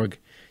Swedenborg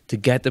to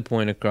get the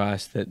point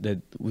across that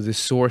the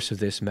source of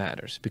this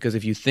matters. Because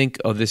if you think,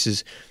 oh, this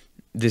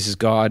is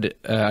God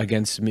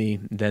against me,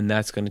 then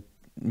that's going to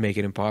make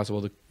it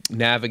impossible to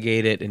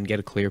navigate it and get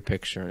a clear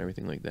picture and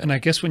everything like that. And I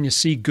guess when you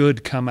see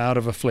good come out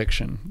of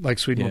affliction, like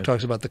Swedenborg Yeah.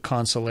 talks about the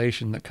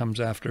consolation that comes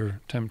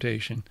after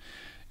temptation,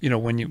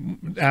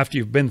 when after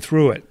you've been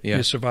through it, Yeah.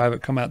 you survive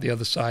it, come out the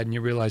other side, and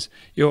you realize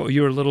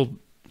you're a little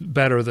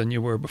better than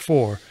you were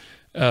before.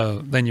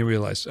 Then you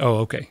realize, oh,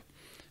 okay,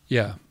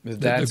 yeah,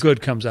 the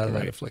good comes out of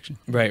that affliction.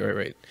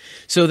 Right.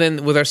 So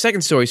then with our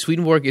second story,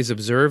 Swedenborg is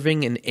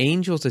observing an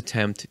angel's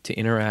attempt to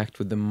interact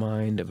with the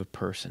mind of a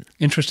person.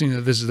 Interesting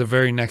that this is the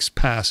very next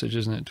passage,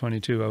 isn't it?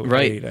 2208,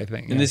 Right. I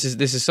think. And this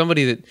is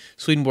somebody that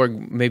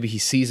Swedenborg, maybe he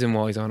sees him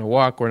while he's on a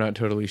walk. We're not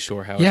totally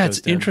sure how it goes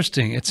it's down.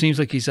 interesting. It seems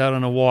like he's out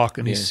on a walk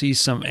and he Yeah. sees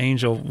some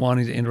angel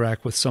wanting to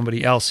interact with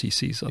somebody else he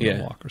sees on Yeah.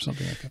 the walk or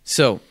something like that.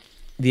 So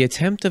The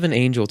attempt of an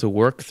angel to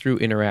work through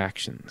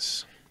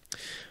interactions,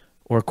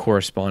 or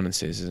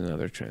correspondences is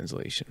another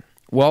translation.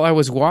 While I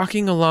was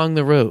walking along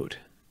the road,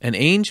 an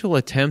angel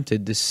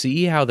attempted to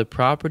see how the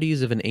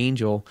properties of an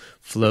angel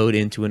flowed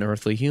into an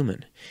earthly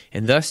human,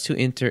 and thus to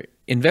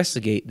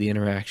investigate the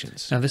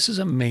interactions. Now, this is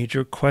a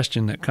major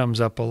question that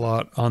comes up a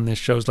lot on this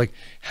show. It's like,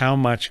 how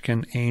much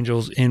can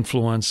angels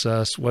influence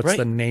us? What's Right.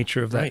 the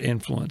nature of that Right.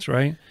 influence,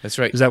 right? That's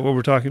right. Is that what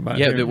we're talking about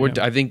Yeah, here?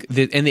 I think,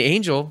 and the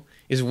angel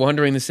is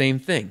wondering the same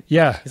thing.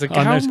 Yeah. He's like,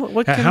 on how this-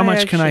 what can how I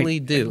much can actually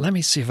do? Let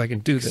me see if I can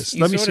do this.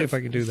 You Let me sort see of if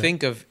I can do that.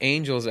 Think of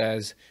angels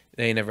as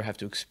they never have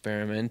to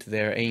experiment.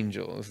 They're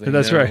angels. They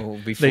That's know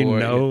right. Before, They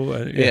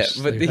know. Yes,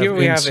 yeah, but they here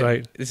we insight. have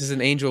it. This is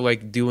an angel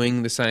like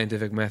doing the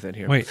scientific method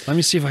here. Wait, let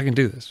me see if I can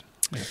do this.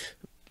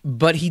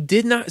 But he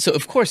did not. So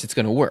of course it's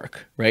going to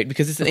work, right?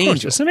 Because it's an Of course,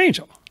 angel. it's an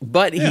angel.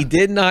 But Yeah. he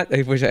did not.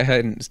 I wish I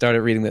hadn't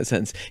started reading that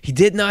sentence. He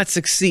did not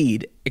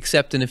succeed,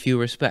 except in a few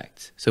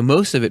respects. So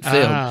most of it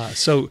failed.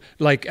 So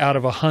like out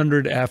of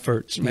 100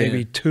 efforts, maybe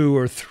Yeah. 2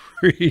 or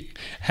 3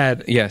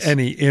 had Yes.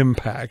 any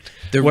impact.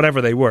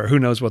 Whatever they were, who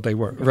knows what they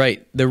were?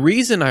 Right. The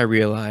reason I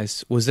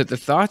realized was that the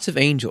thoughts of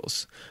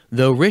angels,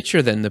 though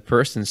richer than the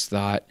person's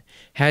thought,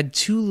 had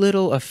too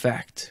little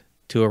effect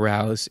to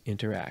arouse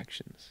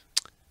interactions.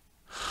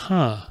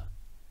 Huh.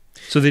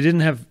 So they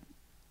didn't have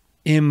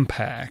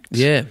impact.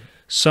 Yeah.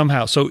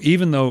 Somehow. So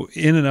even though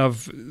in and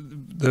of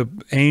the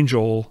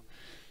angel,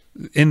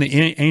 in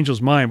the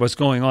angel's mind, what's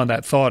going on,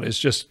 that thought is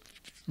just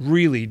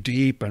really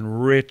deep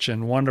and rich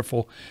and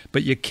wonderful,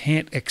 but you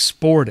can't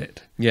export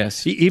it.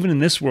 Yes. Even in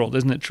this world,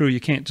 isn't it true? You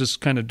can't just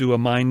kind of do a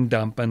mind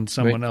dump and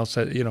someone Right. else,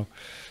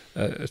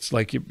 it's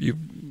like you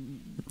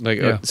Like,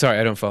 Yeah. sorry,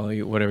 I don't follow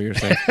you. Whatever you're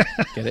saying,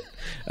 get it.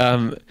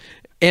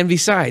 And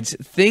besides,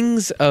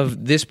 things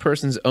of this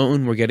person's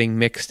own were getting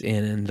mixed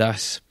in, and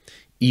thus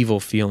evil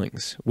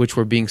feelings, which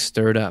were being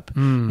stirred up.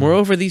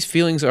 Moreover, these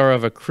feelings are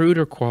of a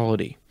cruder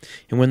quality,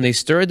 and when they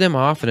stirred them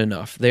often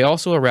enough, they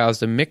also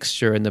aroused a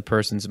mixture in the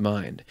person's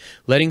mind,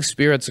 letting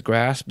spirits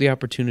grasp the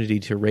opportunity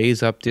to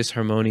raise up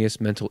disharmonious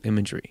mental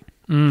imagery.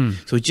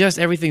 So just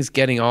everything's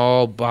getting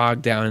all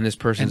bogged down in this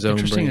person's own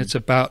interesting. brain. It's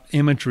about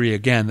imagery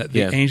again, that the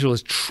Yeah. angel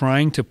is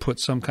trying to put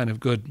some kind of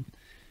good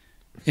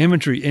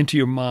imagery into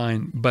your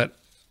mind,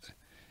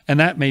 and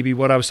that may be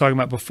what I was talking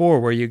about before,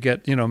 where you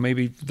get,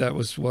 maybe that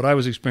was what I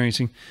was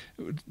experiencing,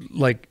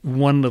 like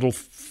one little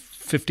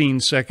 15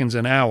 seconds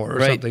an hour or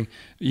Right. something.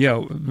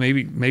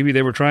 Maybe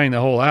they were trying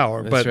the whole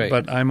hour, That's right.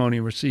 but I'm only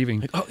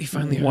receiving oh, you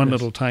finally heard one this.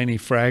 little tiny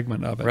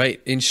fragment of it.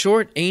 Right. In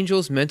short,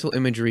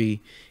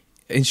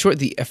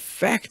 the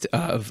effect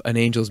of an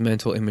angel's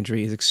mental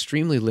imagery is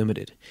extremely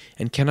limited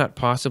and cannot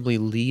possibly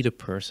lead a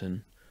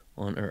person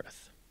on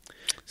earth.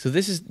 So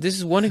this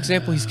is one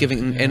example he's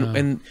giving,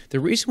 and the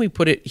reason we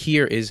put it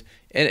here is,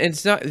 and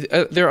it's not.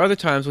 There are other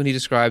times when he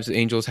describes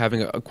angels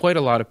having quite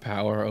a lot of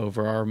power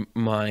over our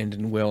mind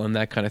and will and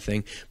that kind of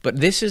thing. But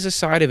this is a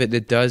side of it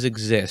that does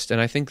exist, and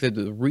I think that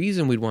the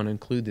reason we'd want to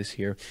include this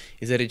here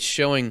is that it's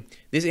showing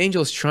this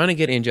angel is trying to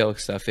get angelic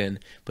stuff in,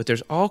 but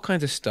there's all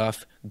kinds of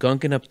stuff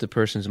gunking up the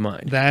person's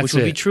mind, That's which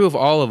would be it. true of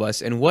all of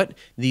us. And what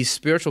these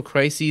spiritual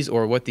crises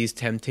or what these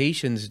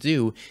temptations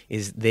do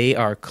is they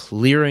are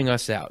clearing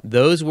us out.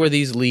 Those were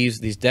these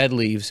leaves, these dead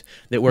leaves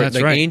that were That's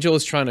the right. angel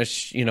is trying to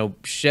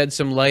shed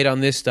some light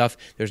on this stuff.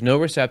 There's no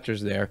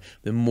receptors there.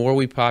 The more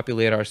we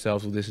populate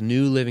ourselves with this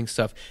new living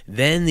stuff,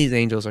 then these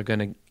angels are going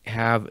to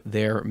have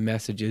their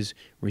messages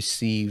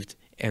received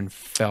and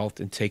felt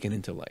and taken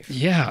into life.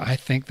 Yeah, I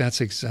think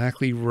that's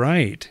exactly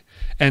right.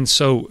 And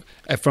so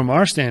from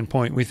our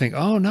standpoint, we think,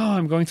 oh, no,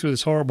 I'm going through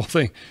this horrible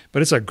thing.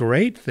 But it's a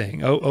great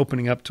thing,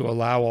 opening up to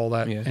allow all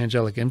that Yeah.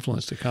 angelic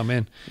influence to come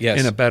in Yes.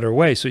 in a better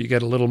way. So you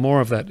get a little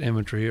more of that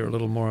imagery or a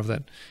little more of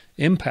that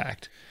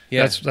impact.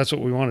 Yeah. That's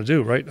what we want to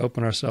do, right?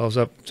 Open ourselves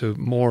up to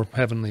more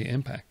heavenly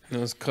impact.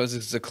 Because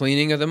it's the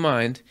cleaning of the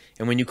mind,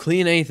 and when you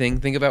clean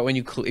anything, think about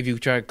if you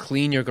try to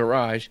clean your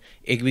garage,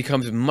 it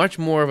becomes much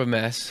more of a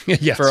mess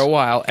Yes. for a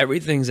while.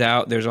 Everything's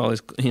out. There's all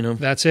this,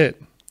 That's it.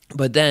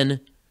 But then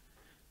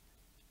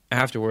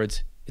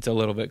afterwards, it's a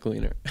little bit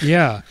cleaner.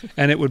 Yeah.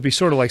 And it would be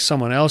sort of like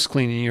someone else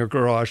cleaning your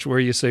garage where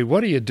you say,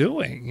 what are you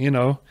doing?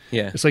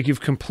 Yeah. It's like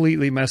you've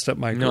completely messed up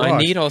my No, garage. I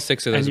need all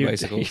 6 of those and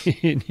bicycles.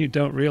 and you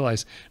don't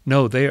realize,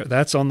 no,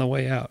 that's on the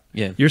way out.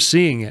 Yeah. You're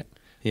seeing it.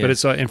 Yeah. But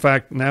it's in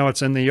fact, now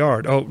it's in the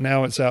yard. Oh,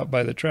 now it's out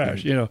by the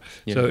trash, Yeah.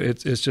 So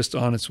it's just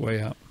on its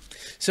way out.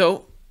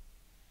 So,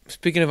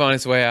 speaking of on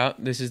its way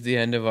out, this is the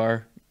end of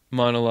our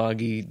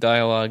monologue-y,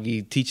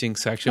 dialogue-y teaching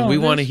section. Oh, we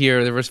want to nice.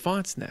 hear the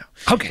response now.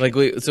 Okay.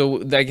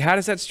 How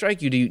does that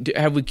strike you?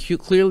 Have we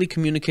clearly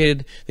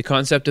communicated the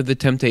concept of the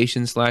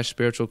temptation /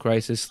 spiritual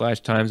crisis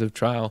 / times of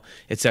trial,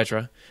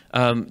 etc.?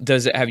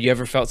 Have you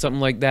ever felt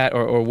something like that,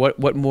 or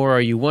what more are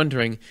you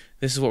wondering?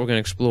 This is what we're going to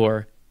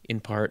explore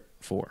in part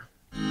 4.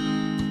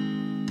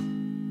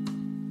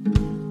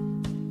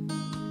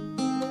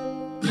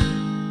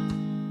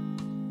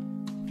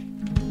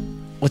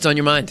 What's on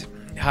your mind?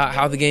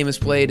 How the game is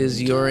played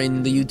is you're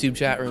in the YouTube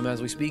chat room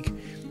as we speak.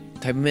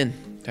 Type them in.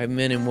 Type them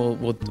in, and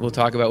we'll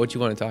talk about what you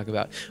want to talk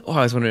about. Oh,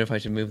 I was wondering if I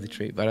should move the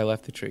tree, but I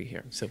left the tree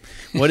here. So,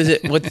 what is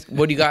it? What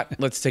do you got?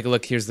 Let's take a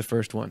look. Here's the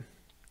first one.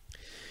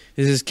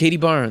 This is Katie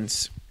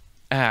Barnes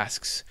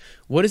asks,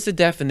 "What is the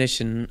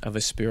definition of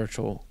a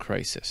spiritual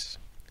crisis?"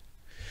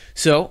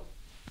 So,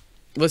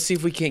 let's see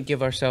if we can't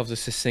give ourselves a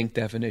succinct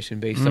definition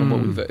based on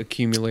what we've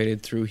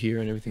accumulated through here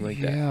and everything like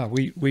that. Yeah,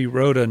 we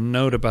wrote a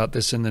note about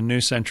this in the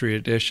New Century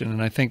Edition,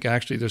 and I think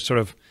actually there's sort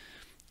of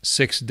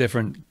 6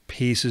 different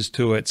pieces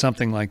to it,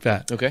 something like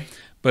that. Okay.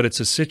 But it's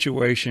a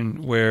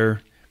situation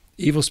where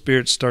evil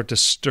spirits start to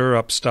stir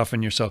up stuff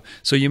in yourself.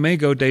 So you may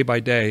go day by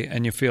day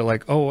and you feel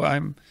like, oh,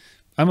 I'm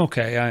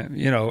okay,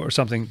 or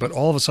something. But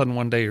all of a sudden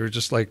one day you're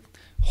just like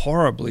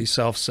horribly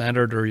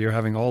self-centered, or you're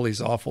having all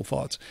these awful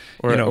thoughts,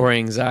 or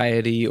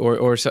anxiety,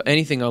 or so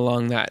anything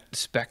along that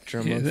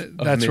spectrum of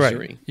that's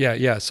misery. Right.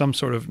 Yeah, some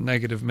sort of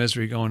negative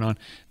misery going on.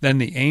 Then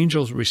the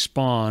angels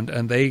respond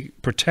and they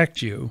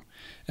protect you.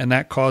 And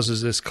that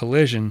causes this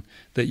collision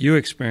that you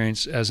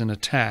experience as an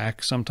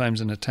attack, sometimes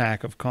an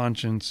attack of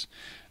conscience,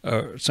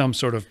 some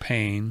sort of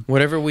pain.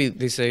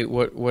 They say,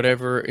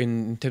 whatever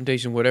in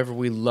temptation, whatever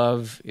we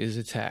love is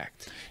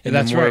attacked. And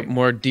that's right. The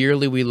more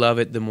dearly we love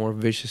it, the more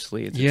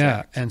viciously it's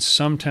attacked. Yeah, and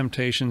some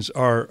temptations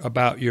are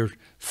about your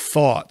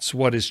thoughts,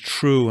 what is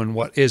true and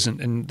what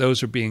isn't, and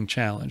those are being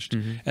challenged.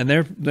 Mm-hmm. And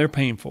they're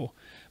painful.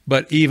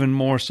 But even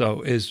more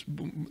so is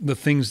the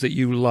things that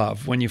you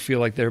love when you feel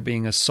like they're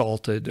being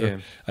assaulted. Yeah.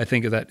 I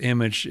think of that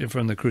image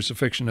from the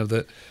crucifixion of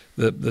the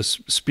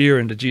spear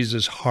into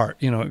Jesus' heart.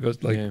 It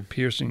goes like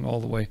piercing all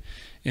the way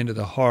into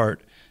the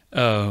heart.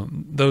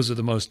 Those are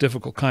the most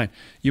difficult kind.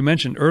 You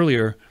mentioned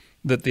earlier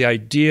that the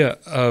idea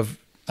of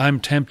I'm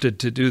tempted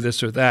to do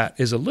this or that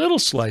is a little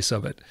slice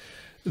of it.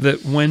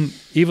 That when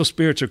evil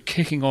spirits are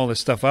kicking all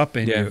this stuff up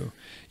in you,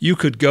 you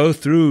could go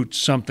through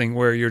something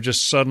where you're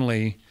just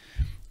suddenly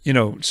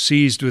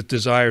seized with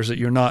desires that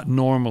you're not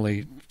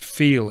normally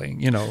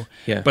feeling,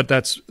 but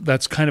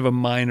that's kind of a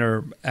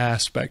minor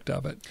aspect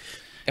of it.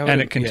 And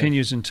it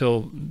continues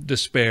until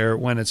despair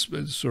when it's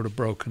sort of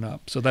broken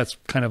up. So that's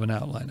kind of an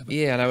outline of it.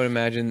 Yeah, and I would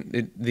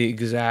imagine the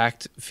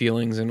exact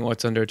feelings and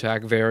what's under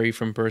attack vary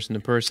from person to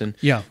person.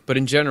 Yeah. But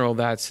in general,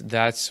 that's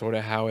sort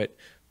of how it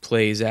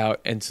plays out.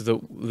 And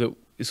so the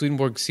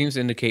Swedenborg seems to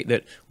indicate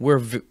that we're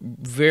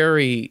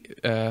very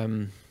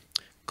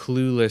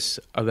clueless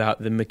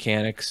about the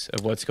mechanics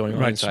of what's going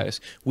on inside us.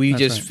 We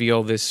just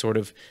feel this sort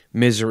of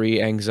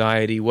misery,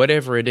 anxiety,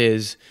 whatever it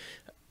is.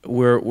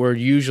 We're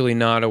usually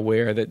not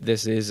aware that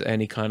this is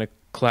any kind of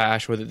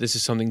clash, or that this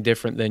is something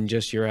different than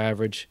just your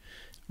average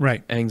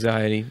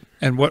anxiety.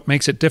 And what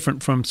makes it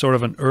different from sort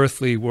of an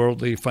earthly,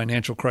 worldly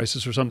financial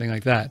crisis or something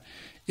like that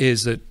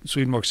is that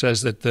Swedenborg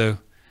says that the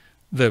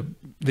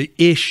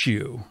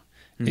issue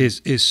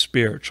is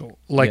spiritual.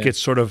 It's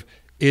sort of,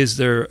 is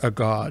there a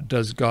God?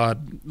 Does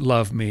God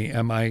love me?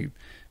 Am I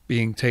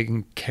being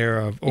taken care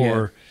of?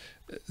 Or,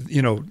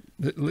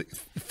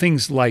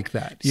 things like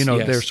that.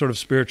 They're sort of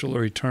spiritual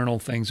or eternal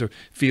things, or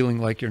feeling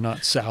like you're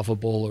not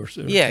salvable or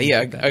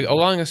like that.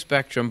 Along a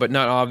spectrum, but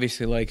not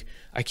obviously like,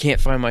 I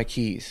can't find my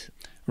keys.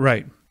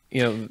 Right.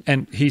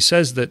 And he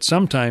says that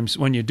sometimes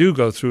when you do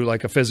go through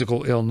like a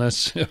physical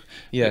illness,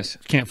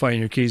 can't find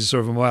your keys is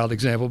sort of a wild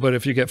example, but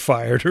if you get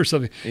fired or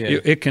something,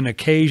 it can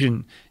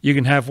you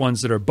can have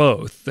ones that are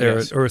both. They're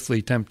an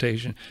earthly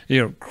temptation,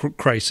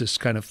 crisis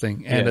kind of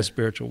thing, and a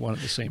spiritual one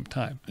at the same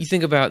time. You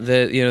think about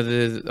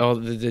all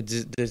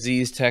the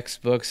disease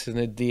textbooks and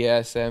the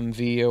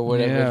DSM-V or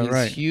whatever,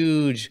 these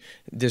huge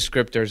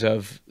descriptors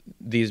of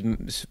these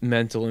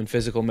mental and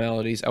physical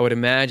maladies. I would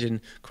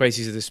imagine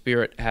crises of the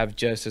spirit have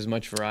just as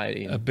much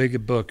variety. A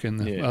big book in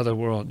the other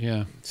world,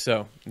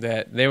 So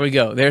there we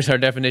go. There's our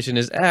definition.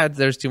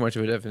 There's too much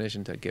of a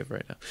definition to give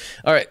right now.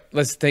 All right,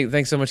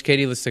 thanks so much,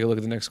 Katie. Let's take a look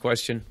at the next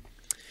question.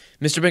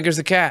 Mr. Binkers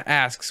the Cat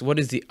asks, what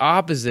is the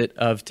opposite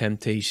of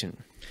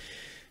temptation?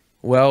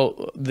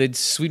 Well, the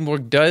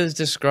Swedenborg does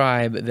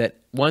describe that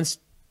once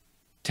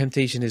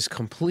temptation is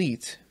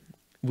complete,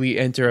 we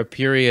enter a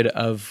period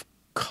of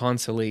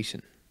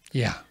consolation.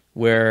 Yeah.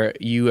 Where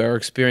you are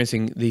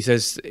experiencing, he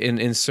says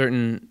in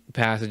certain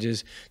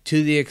passages,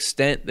 to the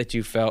extent that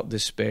you felt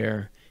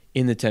despair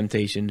in the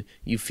temptation,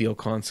 you feel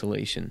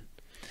consolation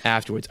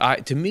afterwards.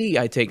 To me,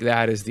 I take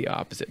that as the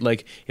opposite.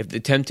 Like, if the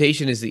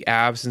temptation is the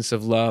absence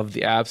of love,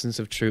 the absence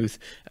of truth,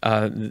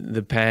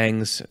 the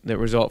pangs that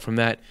result from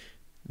that,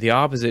 the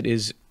opposite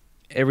is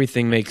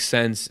everything makes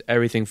sense,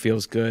 everything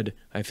feels good,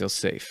 I feel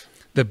safe.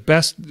 The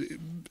best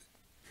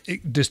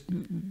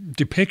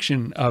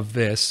depiction of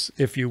this,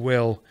 if you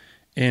will,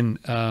 in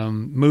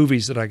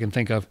movies that I can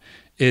think of,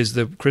 is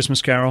the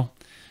Christmas Carol,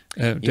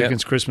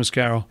 Dickens' Christmas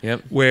Carol,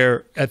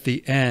 where at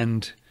the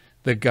end,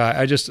 the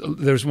guy,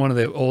 there's one of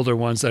the older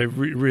ones that I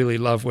really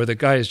love, where the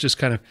guy is just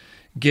kind of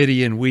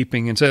giddy and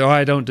weeping and say, "Oh,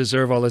 I don't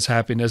deserve all this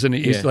happiness," and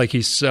he's like,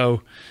 he's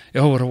so,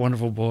 oh, what a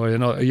wonderful boy,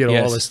 and all,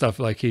 all this stuff.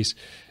 Like he's.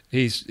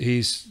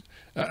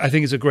 I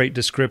think it's a great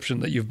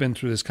description that you've been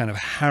through this kind of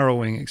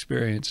harrowing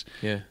experience,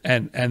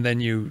 and then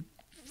you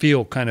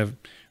feel kind of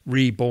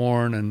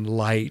reborn and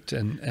light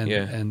and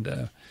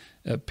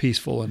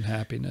peaceful and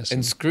happiness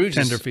And Scrooge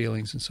tender is,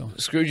 feelings and so on.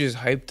 Scrooge is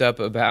hyped up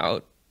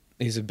about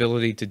his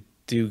ability to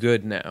do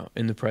good now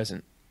in the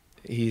present.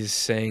 He's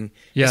saying,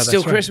 Yeah, it's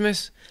still that's right.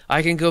 Christmas.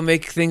 I can go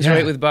make things Yeah,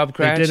 right with Bob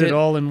Cratchit. They did it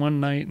all in one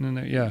night,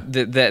 and yeah.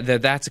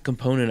 That's a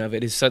component of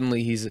it. Is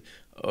suddenly he's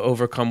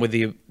overcome with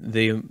the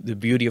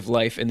beauty of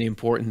life and the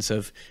importance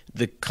of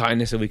the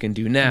kindness that we can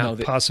do now. And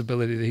the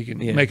possibility that he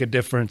can Yeah. make a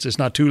difference. It's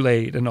not too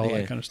late, and all Yeah,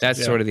 that kind of stuff.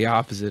 that's sort of the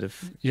opposite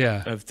of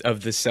yeah,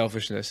 of the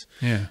selfishness.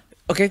 yeah.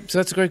 Okay, so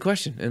that's a great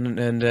question,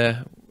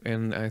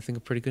 and I think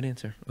a pretty good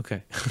answer.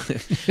 Okay,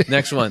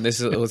 next one.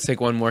 Let's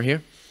take one more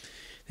here.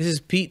 This is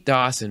Pete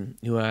Dawson,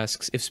 who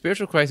asks, if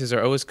spiritual crises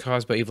are always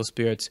caused by evil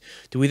spirits,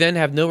 do we then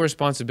have no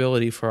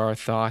responsibility for our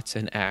thoughts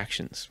and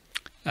actions?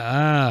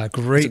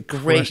 Great It's a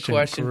great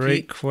question,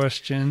 Great Pete.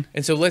 question.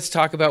 And so let's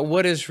talk about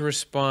what is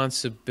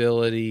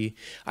responsibility.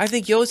 I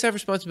think you always have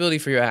responsibility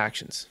for your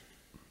actions.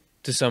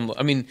 To some,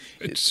 I mean,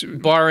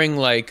 barring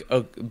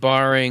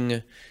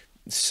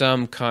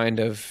some kind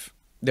of,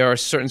 there are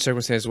certain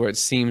circumstances where it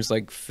seems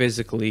like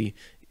physically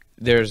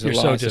there's You're a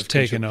so loss just of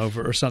control. taken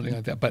over or something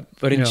like that. But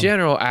But you in know,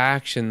 general,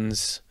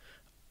 actions,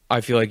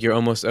 I feel like you're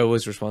almost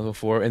always responsible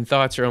for, and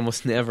thoughts are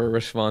almost never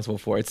responsible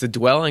for. It's the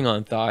dwelling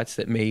on thoughts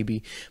that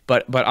maybe,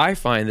 but I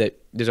find that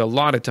there's a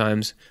lot of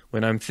times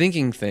when I'm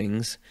thinking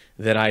things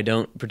that I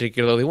don't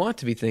particularly want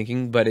to be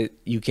thinking, but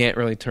you can't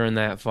really turn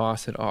that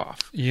faucet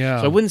off. yeah.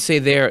 So I wouldn't say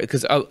there,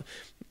 because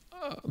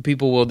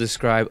people will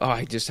describe, oh,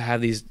 I just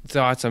have these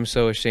thoughts I'm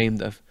so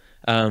ashamed of.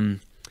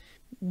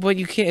 But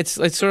you can't.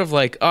 It's sort of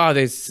like, oh,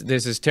 there's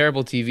this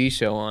terrible TV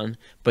show on,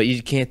 but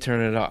you can't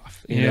turn it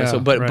off. You know? Yeah, So,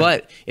 but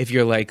right. if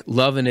you're like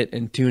loving it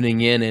and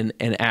tuning in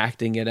and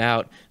acting it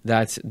out,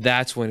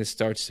 that's when it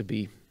starts to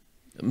be,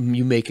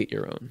 you make it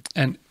your own.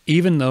 And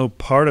even though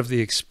part of the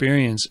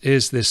experience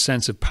is this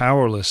sense of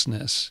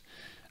powerlessness,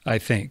 I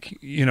think,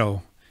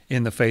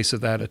 in the face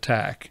of that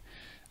attack,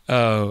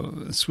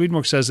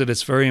 Swedenborg says that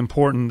it's very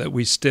important that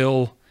we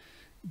still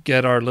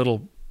get our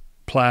little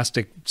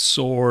plastic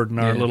sword and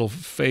our Yeah. little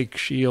fake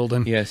shield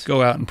and Yes.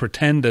 go out and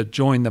pretend to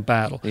join the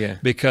battle. Yeah.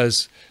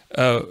 Because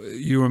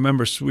you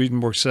remember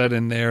Swedenborg said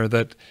in there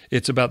that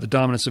it's about the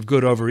dominance of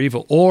good over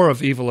evil or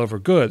of evil over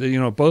good.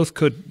 Both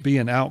could be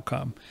an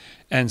outcome.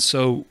 And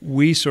so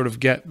we sort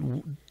of get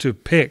to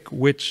pick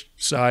which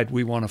side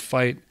we want to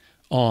fight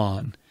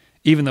on,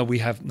 even though we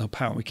have no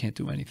power, we can't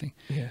do anything.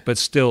 Yeah. But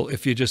still,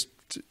 if you just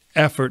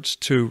efforts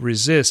to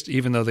resist,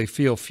 even though they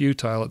feel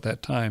futile at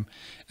that time,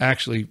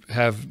 actually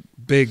have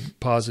big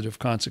positive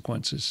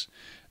consequences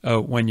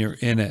when you're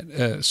in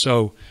it.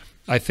 So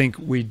I think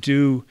we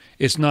do,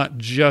 it's not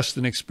just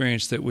an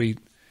experience that we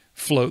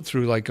float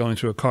through like going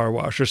through a car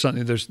wash or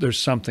something. There's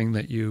something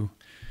that your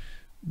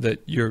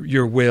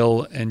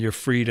will and your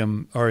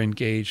freedom are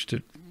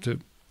engaged to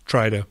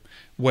try to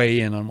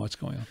weigh in on what's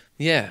going on.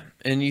 Yeah,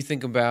 and you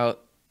think about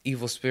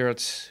evil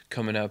spirits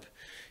coming up,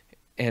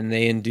 and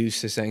they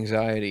induce this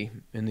anxiety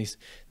and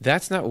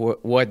that's not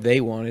what they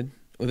wanted.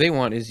 What they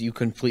want is you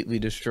completely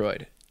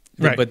destroyed.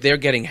 Right. But they're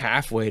getting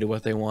halfway to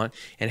what they want,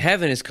 and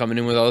heaven is coming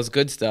in with all this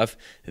good stuff.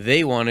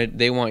 They want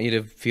you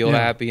to feel Yeah.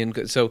 happy and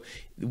good. So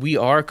we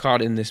are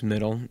caught in this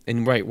middle.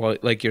 And right, well,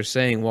 like you're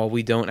saying, while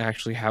we don't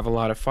actually have a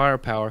lot of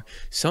firepower,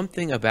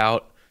 something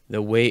about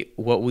the way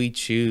what we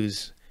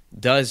choose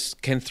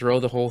can throw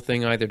the whole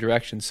thing either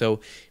direction. So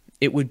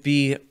it would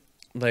be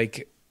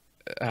like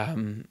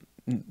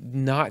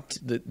not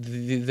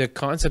the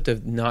concept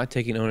of not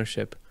taking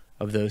ownership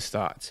of those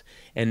thoughts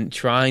and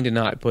trying to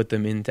not put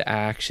them into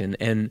action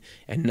and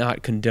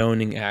not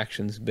condoning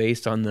actions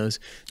based on those.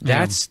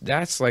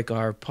 That's like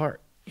our part.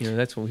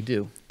 That's what we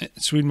do.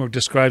 Swedenborg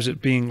describes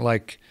it being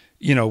like,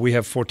 we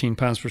have 14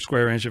 pounds per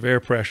square inch of air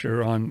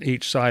pressure on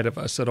each side of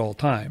us at all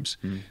times,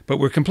 but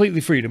we're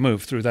completely free to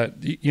move through that,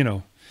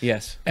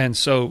 Yes. And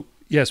so,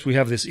 yes, we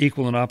have this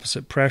equal and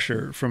opposite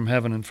pressure from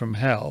heaven and from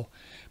hell,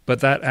 but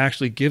that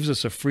actually gives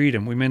us a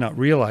freedom. We may not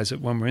realize it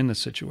when we're in this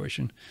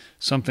situation.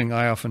 Something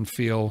I often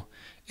feel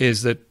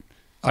is that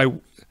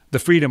the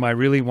freedom I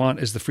really want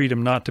is the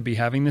freedom not to be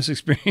having this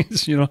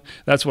experience.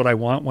 That's what I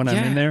want when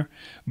I'm in there.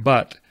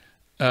 But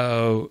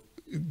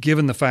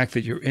given the fact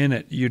that you're in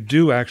it, you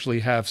do actually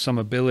have some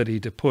ability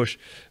to push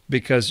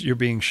because you're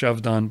being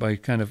shoved on by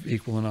kind of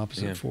equal and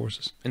opposite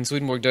forces. And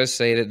Swedenborg does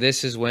say that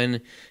this is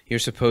when you're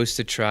supposed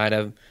to try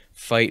to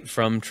fight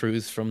from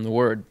truth from the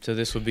word. So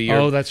this would be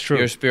that's true.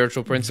 Your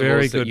spiritual principles.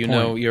 Very that good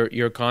point.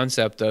 Your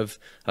concept of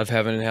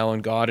heaven and hell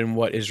and God and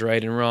what is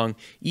right and wrong,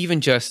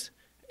 even just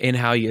in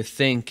how you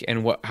think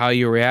and how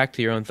you react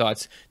to your own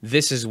thoughts.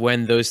 This is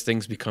when those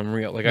things become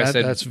real. Like I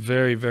said, that's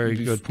very, very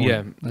good point.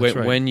 Yeah, that's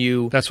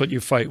right. That's what you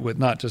fight with,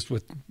 not just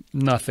with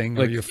nothing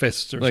or your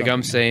fists or like something.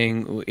 I'm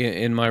saying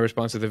in my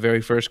response to the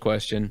very first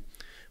question,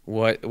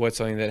 what's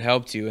something that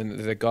helped you and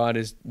that God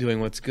is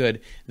doing what's good.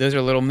 Those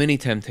are little mini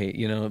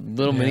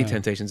mini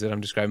temptations that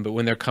I'm describing. But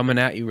when they're coming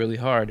at you really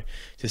hard,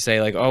 to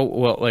say like, oh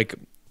well, like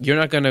you're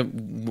not going to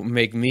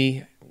make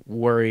me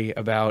worry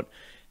about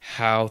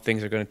how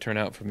things are going to turn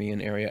out for me in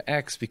area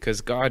X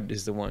because God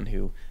is the one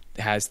who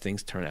has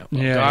things turn out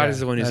well. Yeah, God yeah, is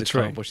the one who's that's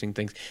right. accomplishing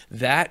things.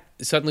 That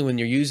suddenly, when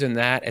you're using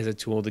that as a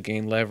tool to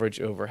gain leverage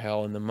over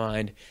hell in the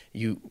mind,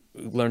 you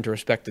learn to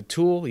respect the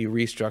tool, you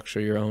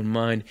restructure your own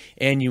mind,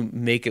 and you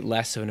make it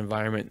less of an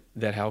environment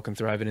that hell can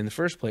thrive in the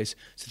first place,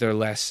 so they're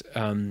less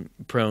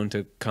prone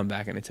to come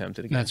back and attempt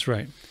it again. That's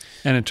right.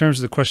 And in terms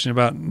of the question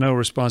about no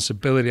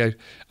responsibility,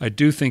 I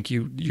do think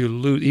you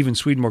lose. Even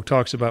Swedenborg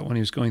talks about when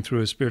he was going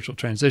through a spiritual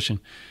transition,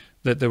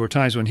 that there were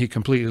times when he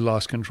completely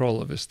lost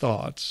control of his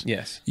thoughts.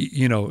 Yes.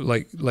 You know,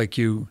 like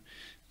you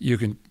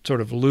can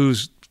sort of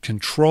lose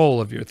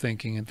control of your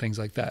thinking and things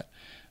like that,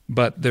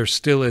 but there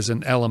still is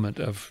an element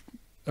of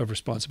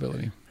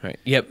responsibility. Right.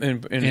 Yep.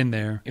 In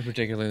there. In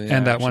particular,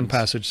 and that one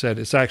passage said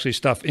it's actually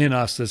stuff in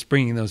us that's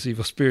bringing those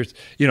evil spirits.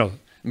 You know,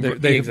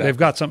 they've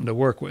got something to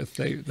work with.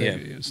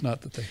 It's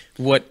not that they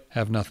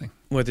have nothing.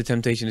 What the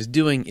temptation is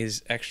doing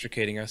is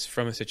extricating us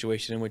from a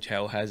situation in which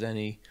hell has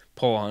any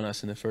pull on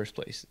us in the first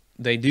place.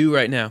 They do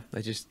right now.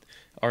 That's just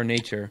our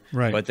nature.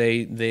 Right. But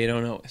they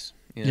don't know us.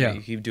 You know,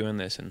 you keep doing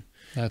this, and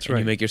that's and right.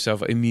 you make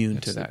yourself immune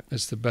to that.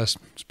 It's the best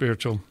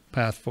spiritual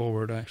path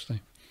forward,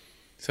 actually.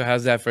 So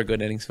how's that for a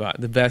good ending spot?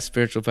 The best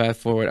spiritual path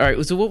forward. All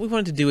right, so what we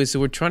wanted to do is, so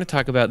we're trying to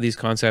talk about these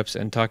concepts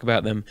and talk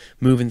about them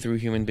moving through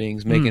human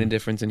beings, making a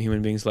difference in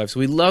human beings' lives. So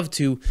we love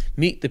to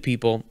meet the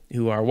people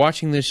who are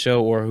watching this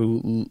show or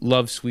who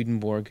love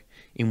Swedenborg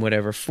in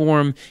whatever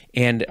form,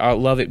 and I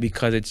love it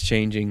because it's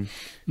changing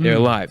their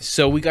lives.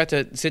 So we got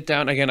to sit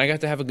down again. I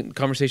got to have a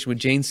conversation with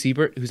Jane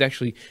Siebert, who's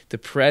actually the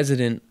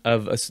president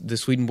of the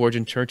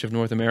Swedenborgian Church of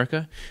North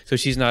America. So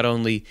she's not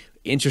only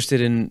interested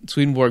in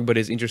Swedenborg, but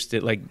is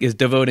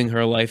devoting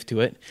her life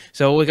to it.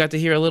 So we got to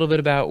hear a little bit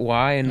about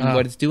why and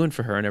what it's doing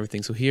for her and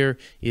everything. So here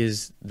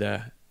is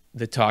the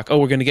talk. Oh,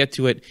 we're going to get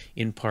to it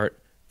in part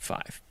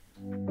 5.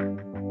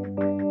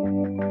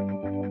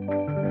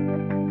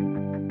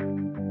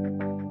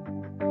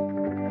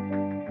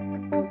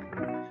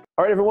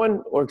 All right,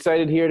 everyone, we're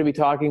excited here to be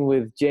talking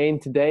with Jane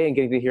today and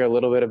getting to hear a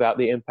little bit about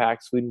the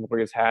impact Swedenborg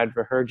has had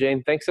for her.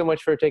 Jane, thanks so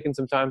much for taking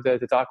some time to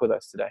talk with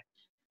us today.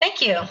 Thank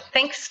you.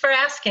 Thanks for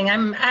asking.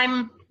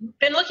 I'm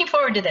been looking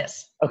forward to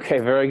this. Okay,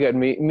 very good.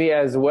 Me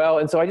as well.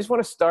 And so I just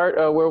want to start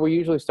where we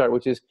usually start,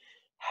 which is,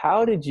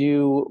 how did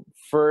you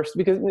first,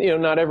 because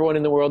not everyone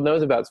in the world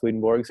knows about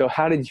Swedenborg, so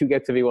how did you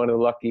get to be one of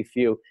the lucky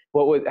few?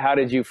 How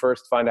did you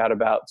first find out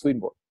about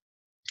Swedenborg?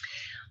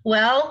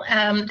 Well,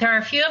 there are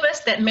a few of us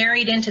that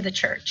married into the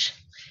church,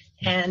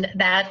 and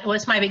that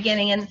was my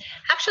beginning. And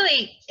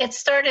actually, it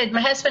started,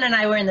 my husband and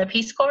I were in the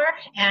Peace Corps,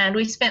 and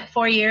we spent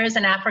 4 years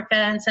in Africa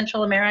and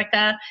Central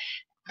America.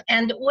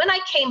 And when I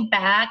came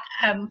back,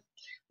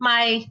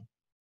 my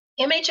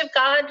image of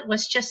God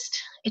was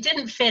it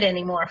didn't fit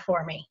anymore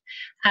for me.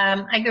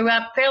 I grew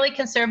up fairly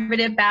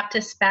conservative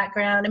Baptist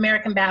background,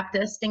 American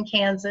Baptist in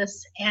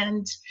Kansas,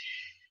 and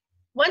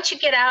once you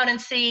get out and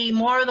see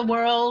more of the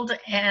world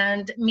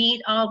and meet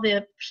all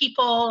the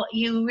people,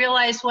 you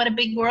realize what a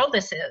big world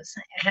this is.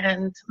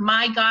 And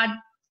my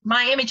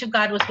image of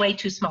God was way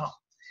too small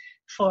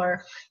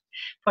for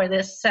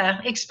this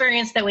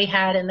experience that we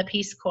had in the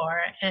Peace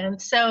Corps. And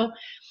so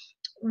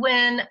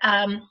when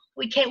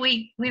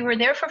we were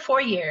there for 4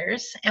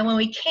 years, and when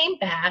we came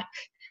back,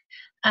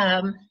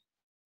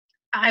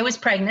 I was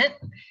pregnant.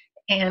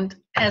 And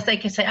as I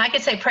could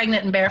say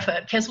pregnant and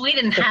barefoot, because we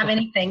didn't have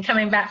anything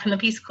coming back from the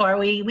Peace Corps.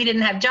 We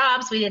didn't have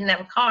jobs. We didn't have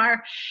a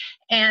car.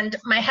 And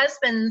my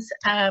husband's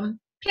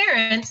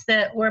parents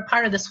that were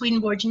part of the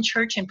Swedenborgian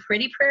Church in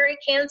Pretty Prairie,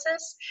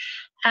 Kansas,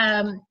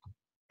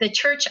 the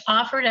church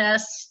offered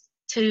us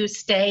to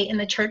stay in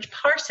the church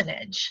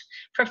parsonage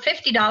for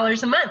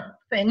 $50 a month.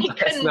 And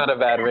That's not a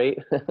bad rate.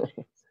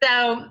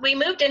 So we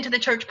moved into the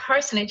church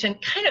parsonage, and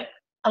kind of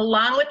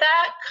along with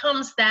that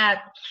comes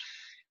that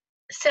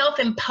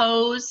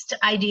self-imposed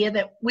idea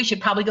that we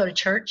should probably go to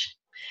church.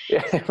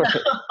 Yeah, right.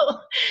 So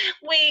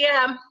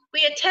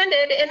we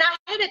attended, and I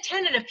had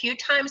attended a few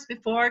times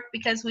before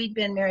because we'd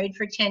been married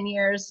for 10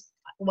 years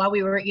while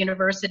we were at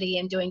university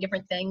and doing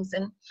different things.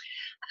 And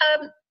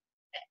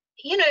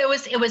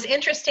it was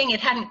interesting. It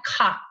hadn't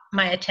caught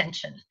my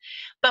attention.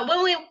 But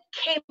when we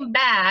came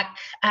back,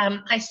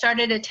 I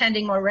started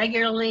attending more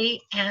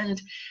regularly,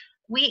 and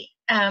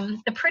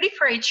the Pretty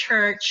Prairie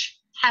Church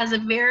has a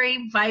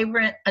very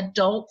vibrant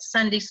adult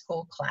Sunday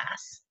school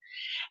class.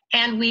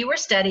 And we were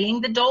studying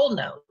the Dole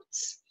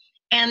Notes.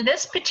 And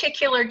this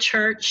particular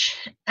church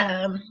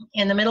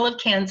in the middle of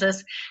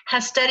Kansas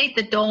has studied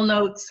the Dole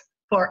Notes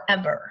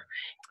forever.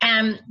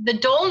 And the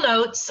Dole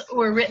Notes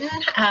were written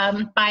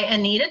by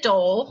Anita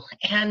Dole.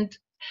 And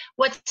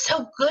what's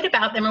so good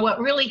about them, or what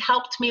really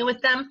helped me with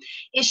them,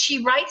 is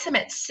she writes them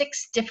at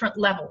 6 different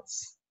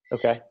levels.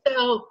 Okay.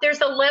 So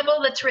there's a level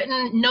that's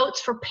written notes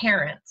for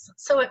parents.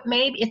 So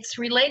it's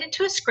related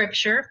to a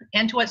scripture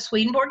and to what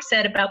Swedenborg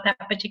said about that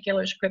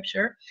particular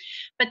scripture.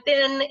 But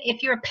then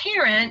if you're a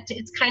parent,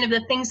 it's kind of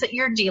the things that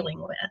you're dealing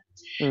with.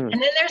 And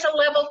then there's a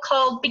level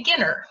called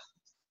beginner,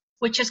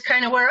 which is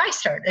kind of where I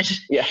started.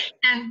 Yeah.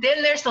 And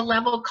then there's a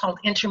level called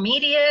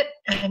intermediate.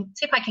 And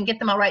see if I can get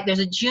them all right. There's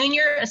a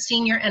junior, a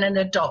senior, and an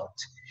adult.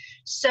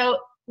 So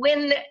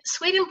when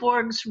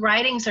Swedenborg's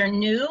writings are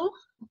new,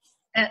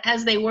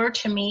 as they were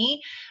to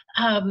me,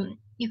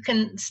 you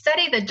can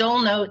study the Dole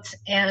notes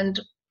and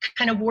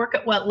kind of work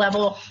at what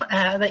level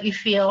that you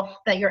feel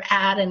that you're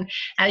at, and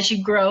as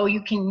you grow,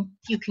 you can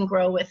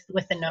grow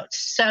with the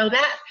notes. So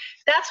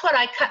that's what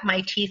I cut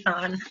my teeth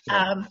on.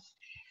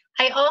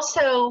 I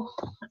also,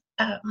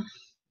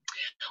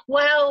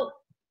 while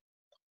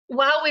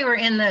we were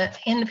in the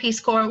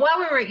Peace Corps, while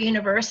we were at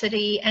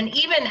university, and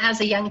even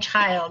as a young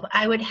child,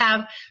 I would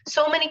have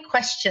so many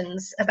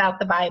questions about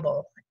the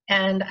Bible,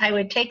 and I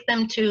would take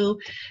them to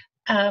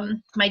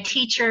my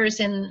teachers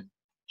in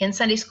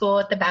Sunday school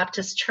at the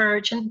Baptist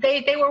church, and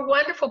they were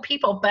wonderful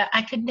people, but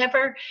I could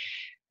never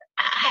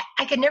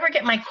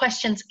get my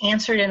questions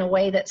answered in a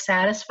way that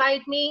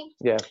satisfied me.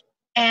 Yeah.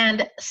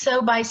 And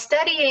so by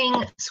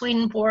studying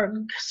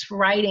Swedenborg's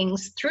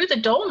writings through the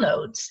Dole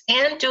notes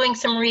and doing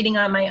some reading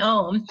on my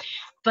own,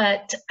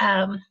 but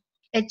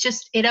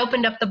it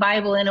opened up the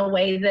Bible in a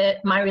way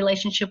that my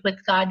relationship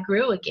with God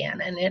grew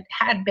again. And it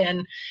had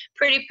been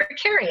pretty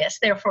precarious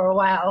there for a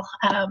while.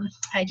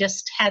 I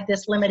just had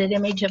this limited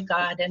image of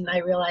God, and I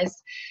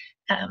realized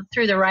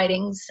through the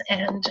writings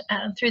and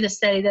through the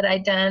study that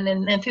I'd done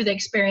and through the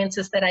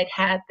experiences that I'd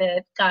had,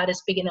 that God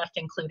is big enough to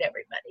include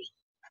everybody.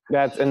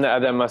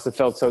 That must have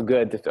felt so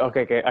good.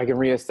 Okay, I can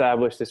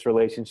reestablish this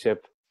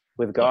relationship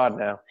with God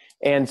now.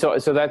 And so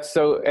that's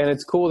so, and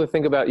it's cool to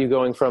think about you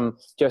going from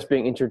just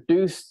being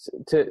introduced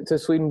to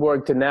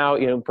Swedenborg to now,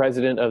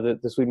 president of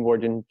the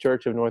Swedenborgian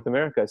Church of North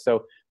America.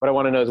 So what I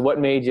want to know is what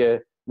made you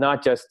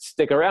not just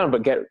stick around,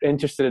 but get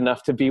interested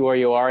enough to be where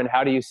you are, and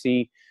how do you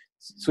see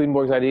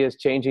Swedenborg's ideas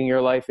changing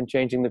your life and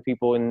changing the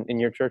people in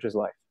your church's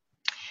life?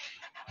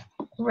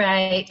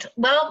 Right.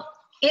 Well,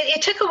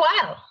 it took a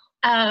while.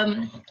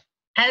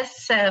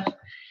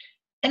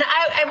 And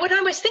when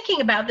I was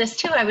thinking about this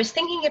too, I was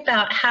thinking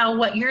about how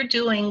what you're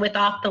doing with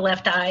Off the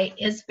Left Eye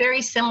is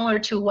very similar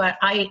to what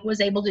I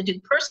was able to do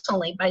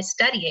personally by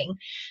studying,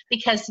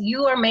 because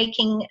you are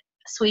making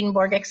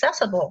Swedenborg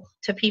accessible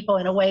to people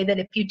in a way that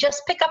if you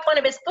just pick up one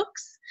of his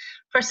books,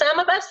 for some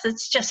of us,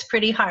 it's just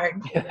pretty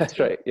hard. Yeah, that's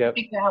right. Yep.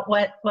 To figure out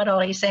what all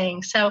he's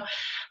saying. So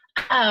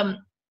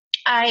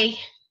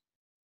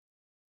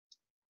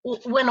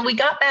when we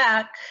got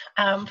back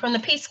from the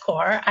Peace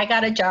Corps, I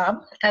got a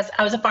job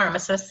I was a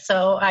pharmacist,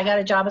 so I got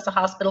a job as a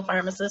hospital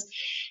pharmacist.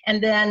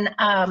 And then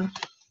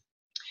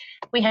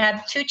we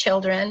had 2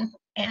 children,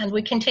 and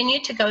we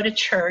continued to go to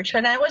church.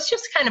 And I was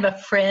just kind of a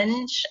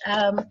fringe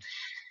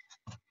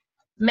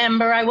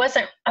member. I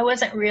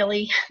wasn't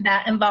really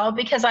that involved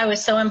because I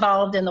was so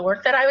involved in the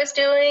work that I was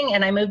doing,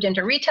 and I moved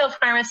into retail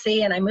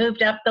pharmacy, and I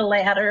moved up the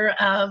ladder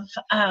of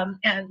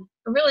and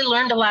really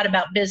learned a lot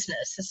about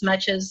business as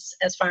much as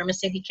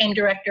pharmacy. Became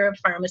director of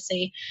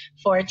pharmacy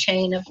for a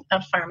chain of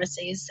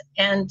pharmacies,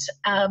 and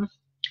then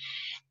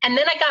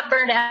I got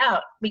burned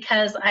out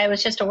because I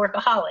was just a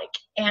workaholic.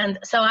 And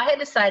so I had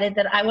decided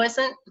that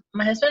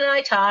my husband and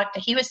I talked,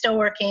 he was still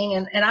working,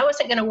 and I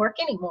wasn't going to work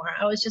anymore.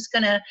 I was just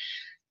going to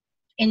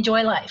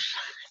enjoy life.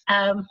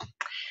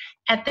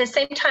 At the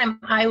same time,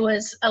 I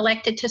was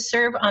elected to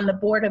serve on the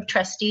board of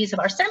trustees of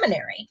our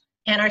seminary.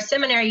 And our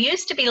seminary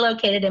used to be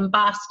located in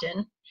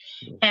Boston.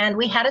 And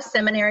we had a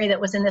seminary that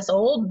was in this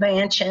old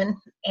mansion,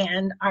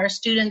 and our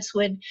students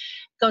would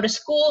go to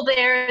school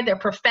there. Their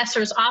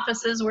professors'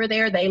 offices were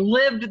there. They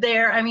lived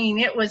there. I mean,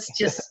 it was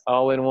just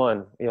all in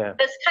one. Yeah.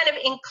 This kind of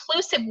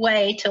inclusive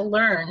way to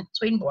learn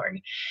Swedenborg.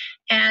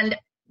 And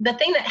the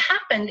thing that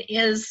happened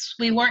is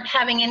we weren't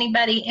having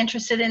anybody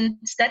interested in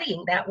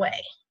studying that way.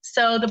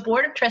 So the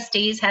board of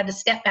trustees had to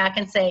step back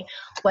and say,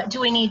 what do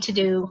we need to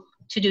do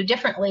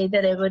differently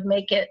that it would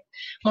make it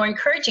more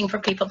encouraging for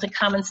people to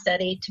come and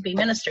study to be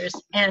ministers?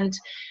 And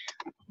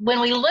when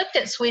we looked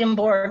at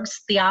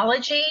Swedenborg's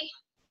theology,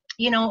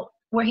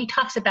 where he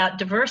talks about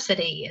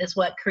diversity is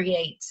what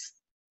creates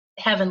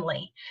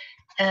heavenly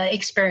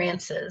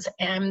experiences.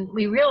 And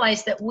we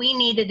realized that we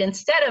needed,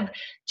 instead of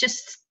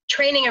just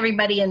training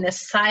everybody in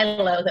this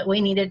silo, that we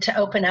needed to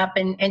open up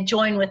and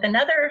join with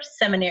another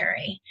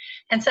seminary.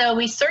 And so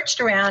we searched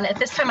around. At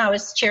this time, I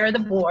was chair of the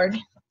board,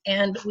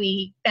 and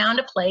we found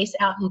a place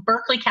out in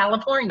Berkeley,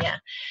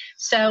 California.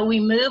 So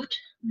we moved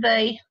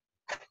the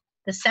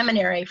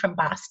seminary from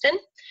Boston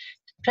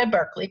to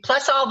Berkeley,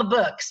 plus all the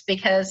books,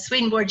 because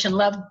Swedenborgian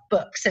loved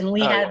books, and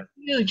we had a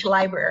huge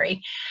library.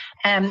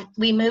 And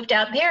we moved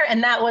out there,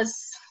 and that was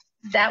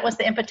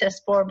the impetus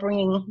for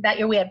bringing. That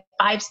year we had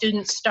 5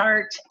 students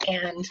start,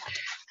 and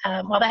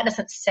while that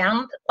doesn't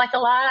sound like a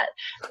lot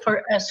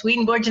for a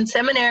Swedenborgian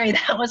seminary,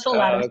 that was a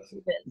lot of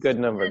students. Good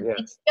number, yeah.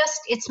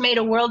 It's made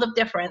a world of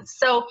difference.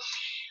 So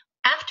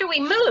after we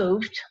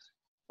moved,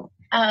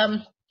 I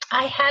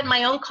had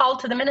my own call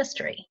to the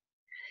ministry.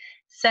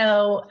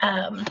 So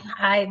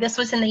this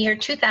was in the year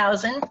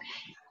 2000,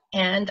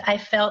 and I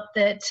felt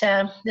that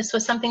this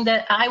was something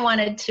that I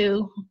wanted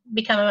to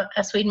become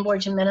a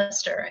Swedenborgian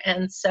minister.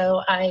 And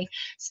so I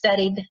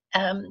studied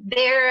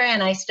there,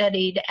 and I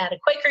studied at a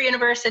Quaker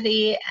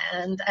university,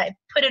 and I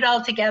put it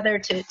all together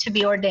to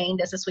be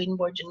ordained as a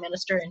Swedenborgian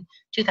minister in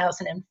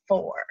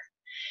 2004.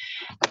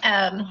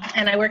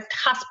 And I worked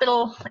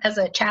hospital as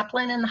a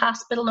chaplain in the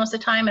hospital most of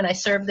the time, and I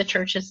served the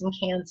churches in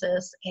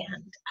Kansas.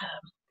 And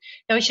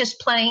there was just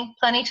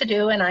plenty to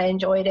do, and I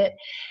enjoyed it.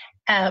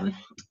 And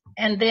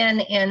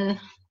then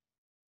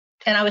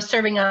and I was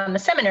serving on the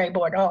seminary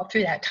board all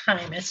through that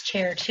time as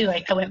chair too.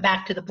 I went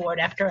back to the board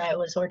after I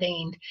was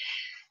ordained.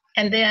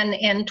 And then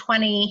in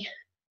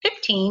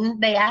 2015,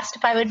 they asked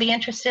if I would be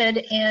interested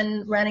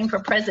in running for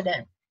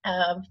president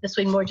of the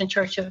Swedenborgian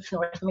Church of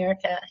North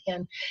America.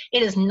 And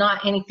it is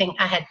not anything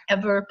I had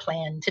ever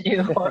planned to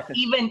do or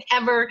even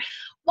ever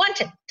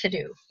wanted to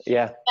do.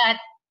 Yeah. But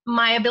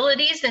my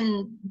abilities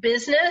in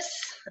business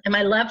and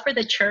my love for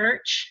the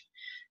church,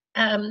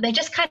 they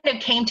just kind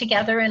of came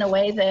together in a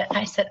way that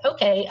I said,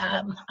 okay,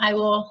 I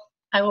will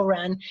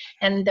run.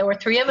 And there were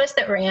 3 of us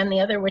that ran. The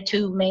other were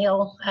 2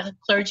 male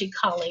clergy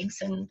colleagues,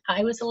 and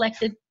I was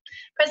elected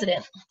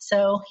president.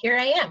 So here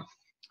I am.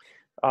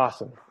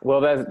 Awesome.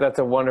 Well, that's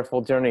a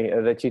wonderful journey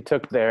that you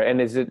took there.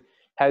 And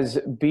has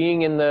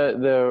being in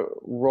the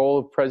role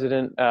of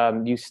president,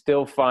 you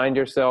still find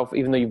yourself,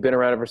 even though you've been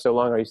around it for so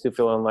long, are you still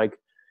feeling like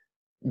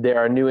there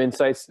are new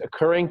insights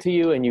occurring to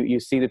you, and you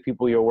see the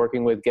people you're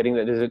working with getting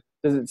that?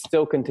 Does it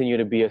still continue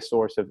to be a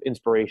source of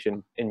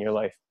inspiration in your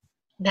life?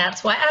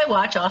 That's why I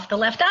watch Off the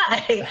Left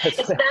Eye. Is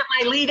that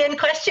my lead-in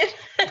question?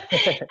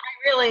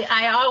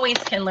 I always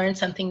can learn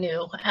something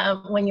new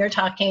when you're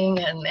talking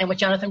and with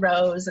Jonathan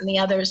Rose and the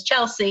others,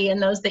 Chelsea,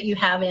 and those that you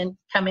have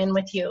come in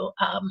with you.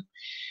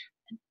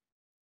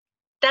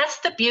 That's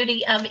the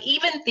beauty of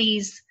even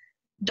these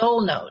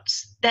dole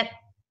notes that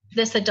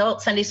this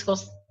adult Sunday school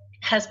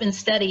has been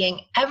studying.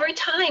 Every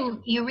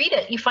time you read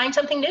it, you find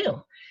something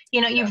new.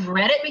 You've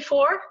read it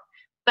before,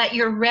 but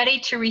you're ready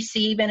to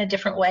receive in a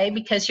different way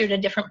because you're at a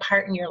different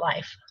part in your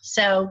life.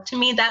 So to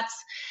me,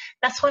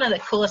 that's one of the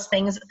coolest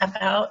things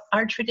about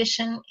our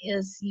tradition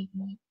is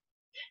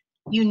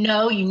you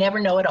never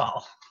know it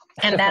all.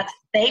 And that's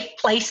a safe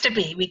place to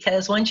be,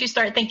 because once you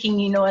start thinking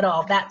you know it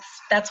all,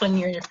 that's when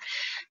you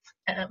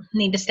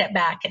need to step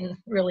back and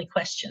really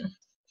question.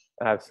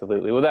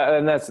 Absolutely. Well,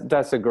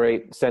 that's a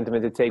great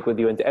sentiment to take with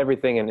you into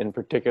everything, and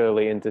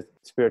particularly into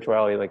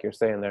spirituality, like you're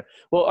saying there.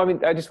 Well,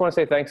 I just want to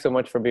say thanks so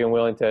much for being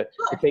willing to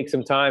take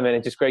some time, and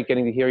it's just great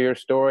getting to hear your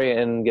story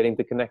and getting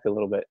to connect a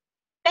little bit.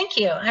 Thank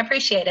you. I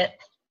appreciate it.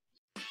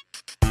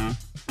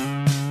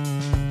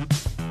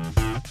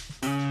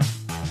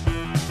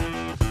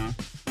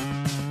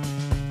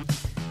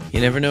 You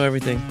never know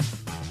everything.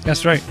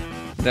 That's right.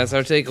 That's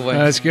our takeaway.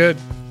 That's good.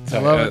 I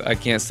love it. I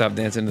can't stop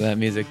dancing to that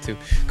music too.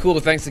 Cool.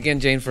 Thanks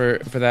again, Jane, for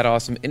that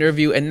awesome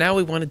interview. And now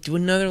we want to do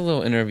another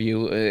little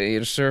interview,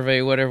 a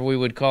survey, whatever we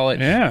would call it.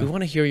 Yeah. We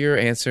want to hear your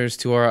answers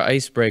to our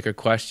icebreaker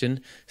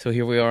question. So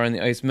here we are in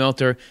the ice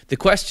melter. The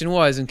question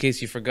was, in case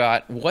you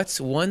forgot,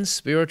 what's one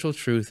spiritual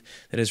truth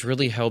that has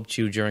really helped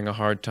you during a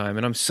hard time?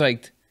 And I'm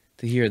psyched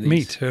to hear these.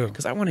 Me too.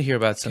 Because I want to hear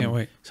about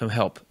some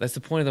help. That's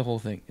the point of the whole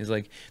thing. Is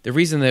like the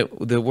reason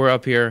that we're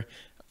up here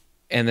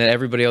and that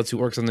everybody else who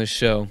works on this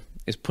show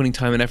is putting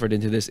time and effort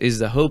into this is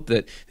the hope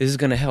that this is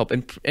going to help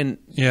and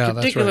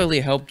particularly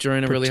help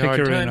during a really hard time.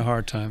 Particularly in a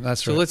hard time.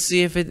 That's right. So let's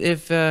see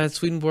if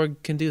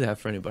Swedenborg can do that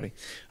for anybody.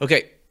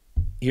 Okay,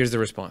 here's the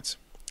response.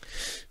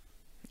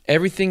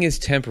 Everything is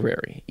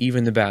temporary,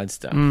 even the bad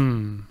stuff.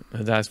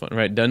 That's one,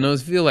 right? Doesn't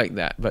always feel like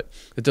that, but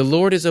the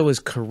Lord is always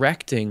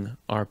correcting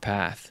our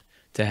path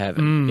to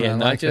heaven.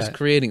 Not just that.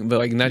 Creating,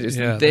 but not just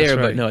there,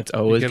 right. But no, it's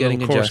always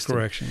getting adjusted. Course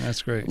correction.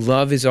 That's great.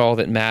 Love is all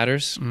that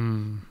matters.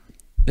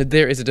 That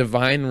there is a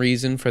divine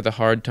reason for the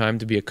hard time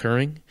to be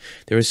occurring.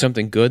 There is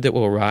something good that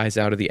will arise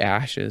out of the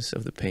ashes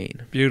of the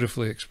pain.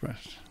 Beautifully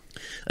expressed.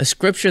 A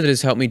scripture that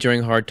has helped me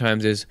during hard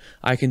times is,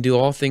 I can do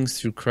all things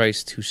through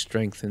Christ who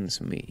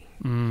strengthens me.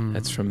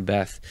 That's from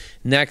Beth.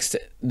 Next,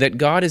 that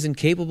God is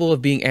incapable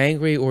of being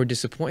angry or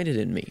disappointed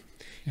in me.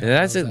 And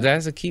that's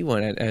a key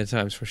one at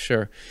times for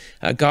sure.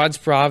 God's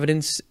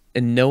providence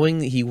and knowing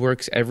that He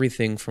works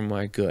everything for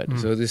my good.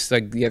 So this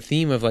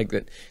theme of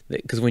that,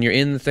 because when you're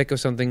in the thick of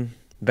something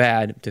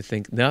bad, to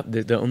think, no,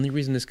 the only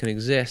reason this can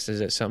exist is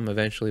that something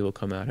eventually will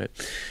come out of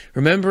it.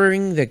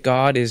 Remembering that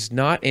God is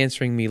not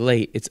answering me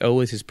late, it's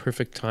always His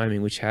perfect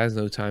timing, which has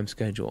no time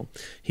schedule.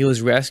 He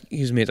always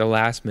rescues me at the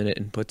last minute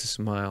and puts a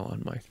smile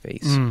on my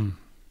face.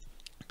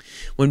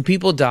 When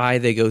people die,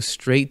 they go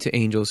straight to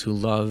angels who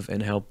love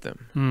and help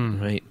them,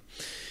 right?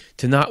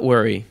 To not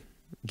worry,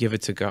 give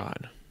it to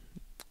God.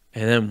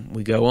 And then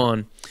we go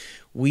on.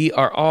 We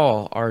are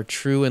all our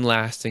true and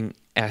lasting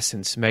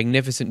essence,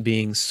 magnificent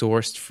beings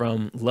sourced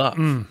from love.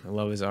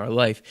 Love is our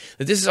life.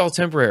 That this is all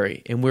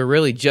temporary, and we're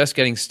really just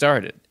getting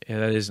started. And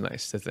that is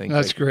nice to think.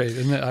 That's great,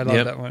 isn't it? I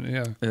love that one.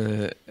 Yeah.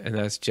 And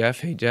that's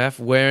Jeff. Hey, Jeff.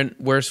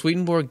 Where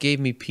Swedenborg gave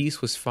me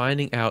peace was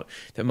finding out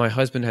that my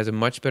husband has a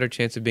much better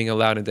chance of being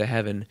allowed into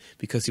heaven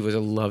because he was a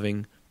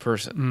loving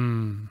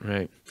person.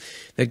 Right.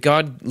 That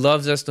God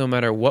loves us no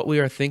matter what we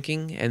are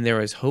thinking, and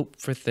there is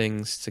hope for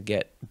things to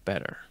get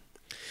better.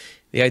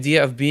 The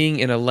idea of being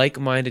in a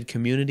like-minded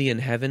community in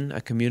heaven,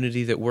 a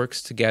community that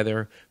works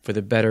together for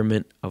the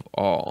betterment of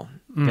all.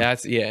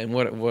 That's, and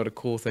what a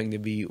cool thing to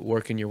be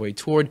working your way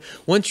toward.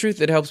 One truth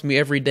that helps me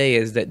every day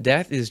is that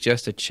death is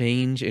just a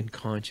change in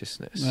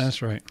consciousness.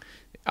 That's right.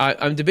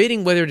 I'm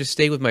debating whether to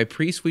stay with my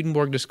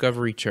pre-Swedenborg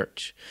Discovery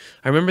Church.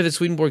 I remember that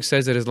Swedenborg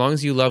says that as long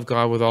as you love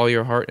God with all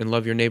your heart and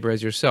love your neighbor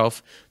as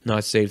yourself,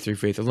 not saved through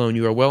faith alone,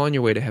 you are well on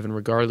your way to heaven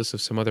regardless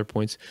of some other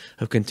points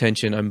of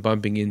contention I'm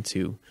bumping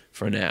into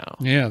for now.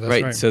 Yeah,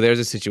 that's right. So there's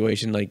a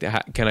situation like,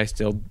 can I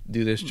still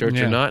do this church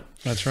or not?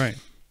 That's right.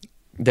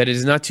 That it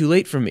is not too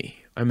late for me.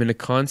 I'm in a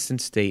constant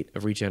state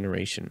of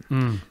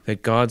regeneration.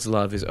 That God's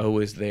love is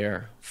always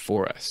there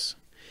for us.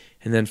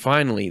 And then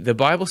finally, the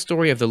Bible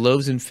story of the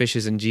loaves and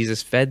fishes and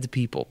Jesus fed the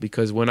people,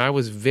 because when I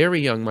was very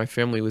young, my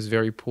family was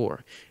very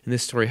poor. And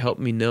this story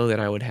helped me know that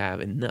I would have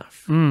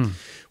enough.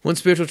 One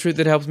spiritual truth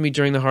that helps me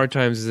during the hard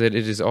times is that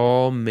it is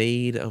all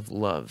made of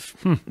love.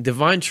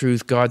 Divine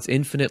truth, God's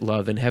infinite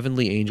love, and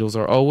heavenly angels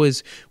are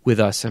always with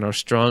us and are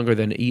stronger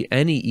than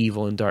any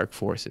evil and dark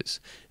forces.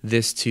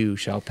 This too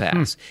shall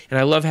pass. And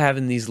I love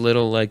having these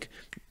little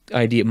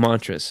idea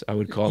mantras, I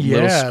would call them,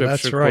 little scripture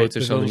that's right. quotes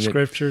or The something. little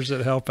scriptures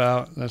that help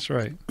out. That's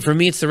right. For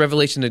me, it's the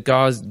revelation that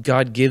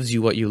God gives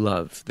you what you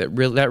love. That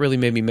really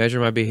made me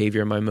measure my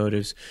behavior and my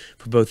motives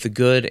for both the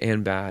good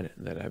and bad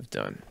that I've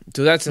done.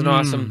 So that's an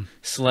awesome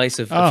slice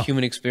of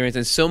human experience,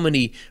 and so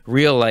many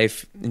real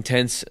life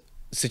intense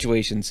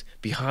situations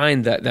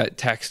behind that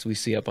text we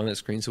see up on the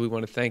screen. So we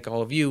want to thank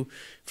all of you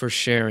for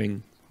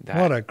sharing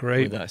that. What a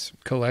great with us.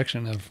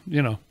 collection of,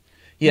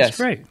 Yes. It's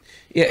great.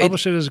 Yeah,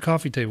 Publish it as a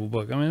coffee table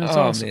book. I mean, it's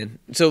awesome. Man.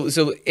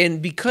 So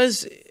and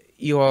because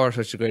you all are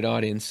such a great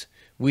audience,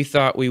 we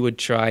thought we would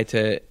try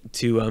to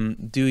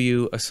do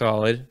you a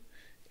solid.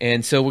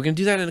 And so we're going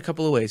to do that in a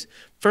couple of ways.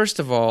 First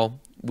of all,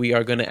 we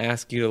are going to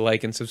ask you to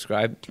like and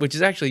subscribe, which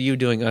is actually you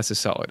doing us a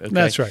solid. Okay?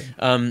 That's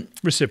right.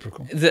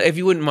 Reciprocal. If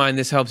you wouldn't mind,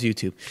 this helps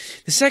YouTube.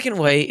 The second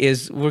way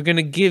is we're going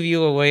to give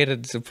you a way to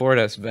support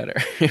us better.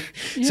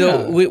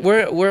 So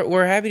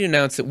we're happy to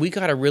announce that we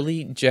got a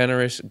really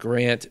generous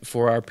grant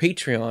for our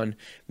Patreon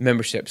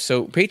membership.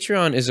 So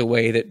Patreon is a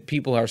way that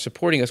people are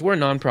supporting us. We're a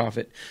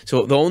nonprofit,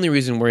 so the only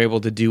reason we're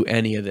able to do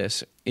any of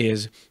this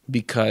is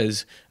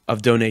because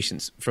of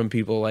donations from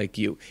people like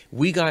you.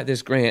 We got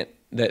this grant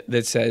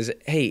that says,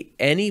 hey,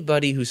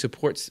 anybody who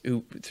supports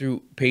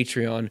through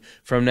Patreon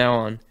from now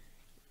on,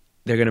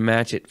 they're going to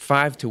match it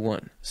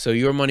 5-1. So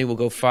your money will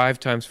go 5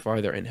 times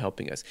farther in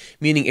helping us.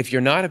 Meaning if you're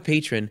not a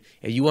patron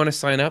and you want to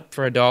sign up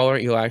for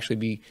 $1, you'll actually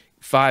be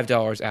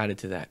 $5 added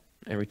to that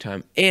every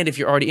time. And if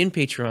you're already in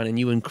Patreon and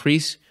you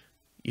increase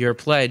your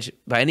pledge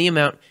by any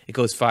amount, it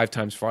goes 5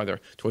 times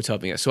farther towards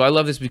helping us. So I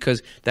love this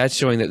because that's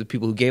showing that the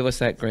people who gave us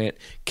that grant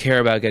care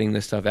about getting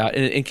this stuff out.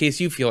 And in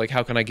case you feel like,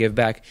 how can I give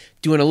back?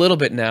 Doing a little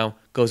bit now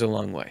goes a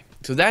long way.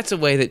 So that's a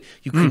way that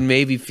you can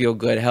maybe feel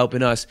good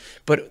helping us.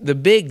 But the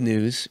big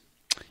news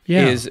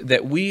is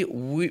that we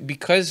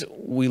because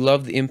we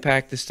love the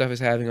impact this stuff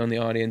is having on the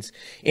audience,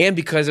 and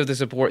because of the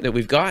support that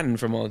we've gotten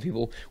from all the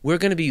people, we're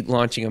going to be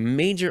launching a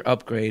major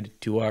upgrade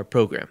to our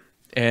program.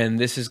 And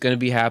this is going to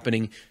be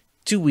happening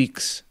 2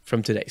 weeks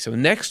from today. So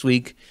next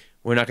week,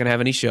 we're not going to have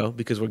any show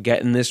because we're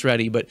getting this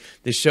ready. But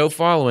the show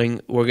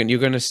following,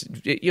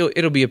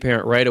 it'll be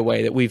apparent right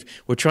away that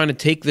we're trying to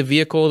take the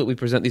vehicle that we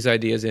present these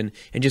ideas in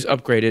and just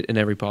upgrade it in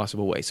every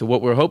possible way. So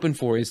what we're hoping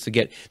for is to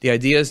get the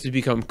ideas to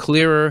become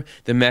clearer,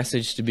 the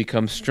message to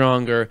become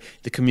stronger,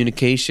 the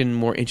communication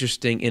more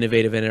interesting,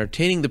 innovative, and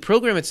entertaining, the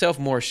program itself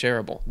more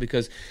shareable.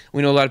 Because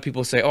we know a lot of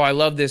people say, "Oh, I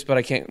love this, but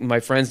I can't.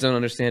 My friends don't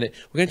understand it."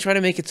 We're going to try to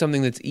make it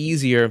something that's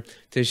easier,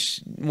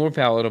 more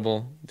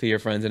palatable to your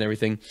friends and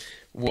everything.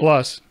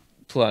 Plus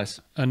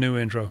a new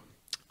intro.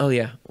 Oh,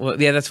 yeah.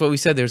 Well, yeah, that's what we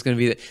said. There's going to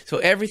be that. So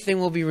everything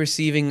will be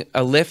receiving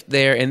a lift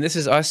there. And this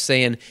is us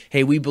saying,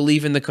 hey, we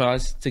believe in the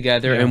cause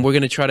together. And we're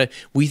going to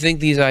we think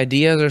these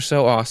ideas are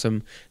so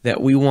awesome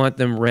that we want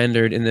them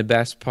rendered in the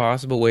best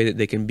possible way that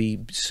they can be,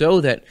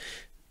 so that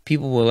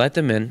people will let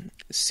them in,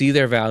 see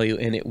their value,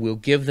 and it will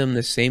give them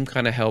the same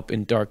kind of help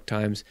in dark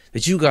times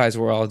that you guys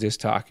were all just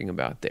talking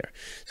about there.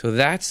 So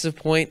that's the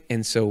point.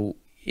 And so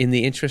in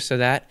the interest of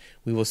that,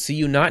 we will see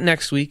you not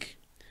next week,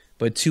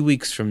 but 2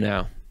 weeks from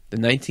now, the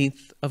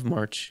 19th of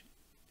March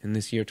in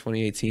this year,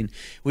 2018,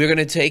 we're going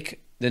to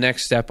take the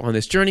next step on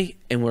this journey,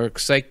 and we're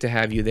excited to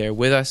have you there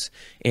with us.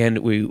 And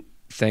we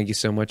thank you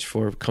so much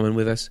for coming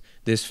with us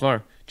this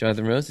far.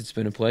 Jonathan Rose, it's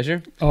been a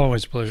pleasure.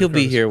 Always a pleasure. He'll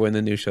be here when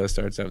the new show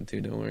starts up, too.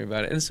 Don't worry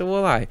about it. And so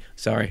will I.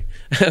 Sorry.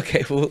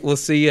 Okay, we'll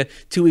see you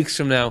 2 weeks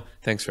from now.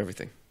 Thanks for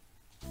everything.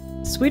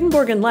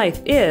 Swedenborg in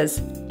Life is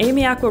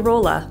Amy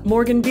Acquarola,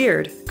 Morgan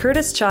Beard,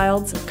 Curtis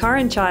Childs,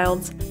 Karen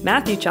Childs,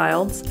 Matthew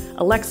Childs,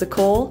 Alexa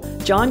Cole,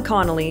 John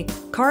Connolly,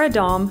 Cara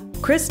Dom,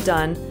 Chris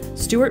Dunn,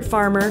 Stuart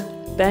Farmer,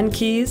 Ben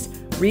Keys,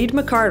 Reed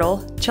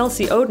McCardle,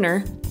 Chelsea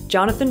Odner,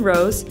 Jonathan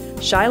Rose,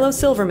 Shiloh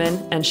Silverman,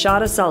 and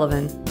Shada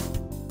Sullivan.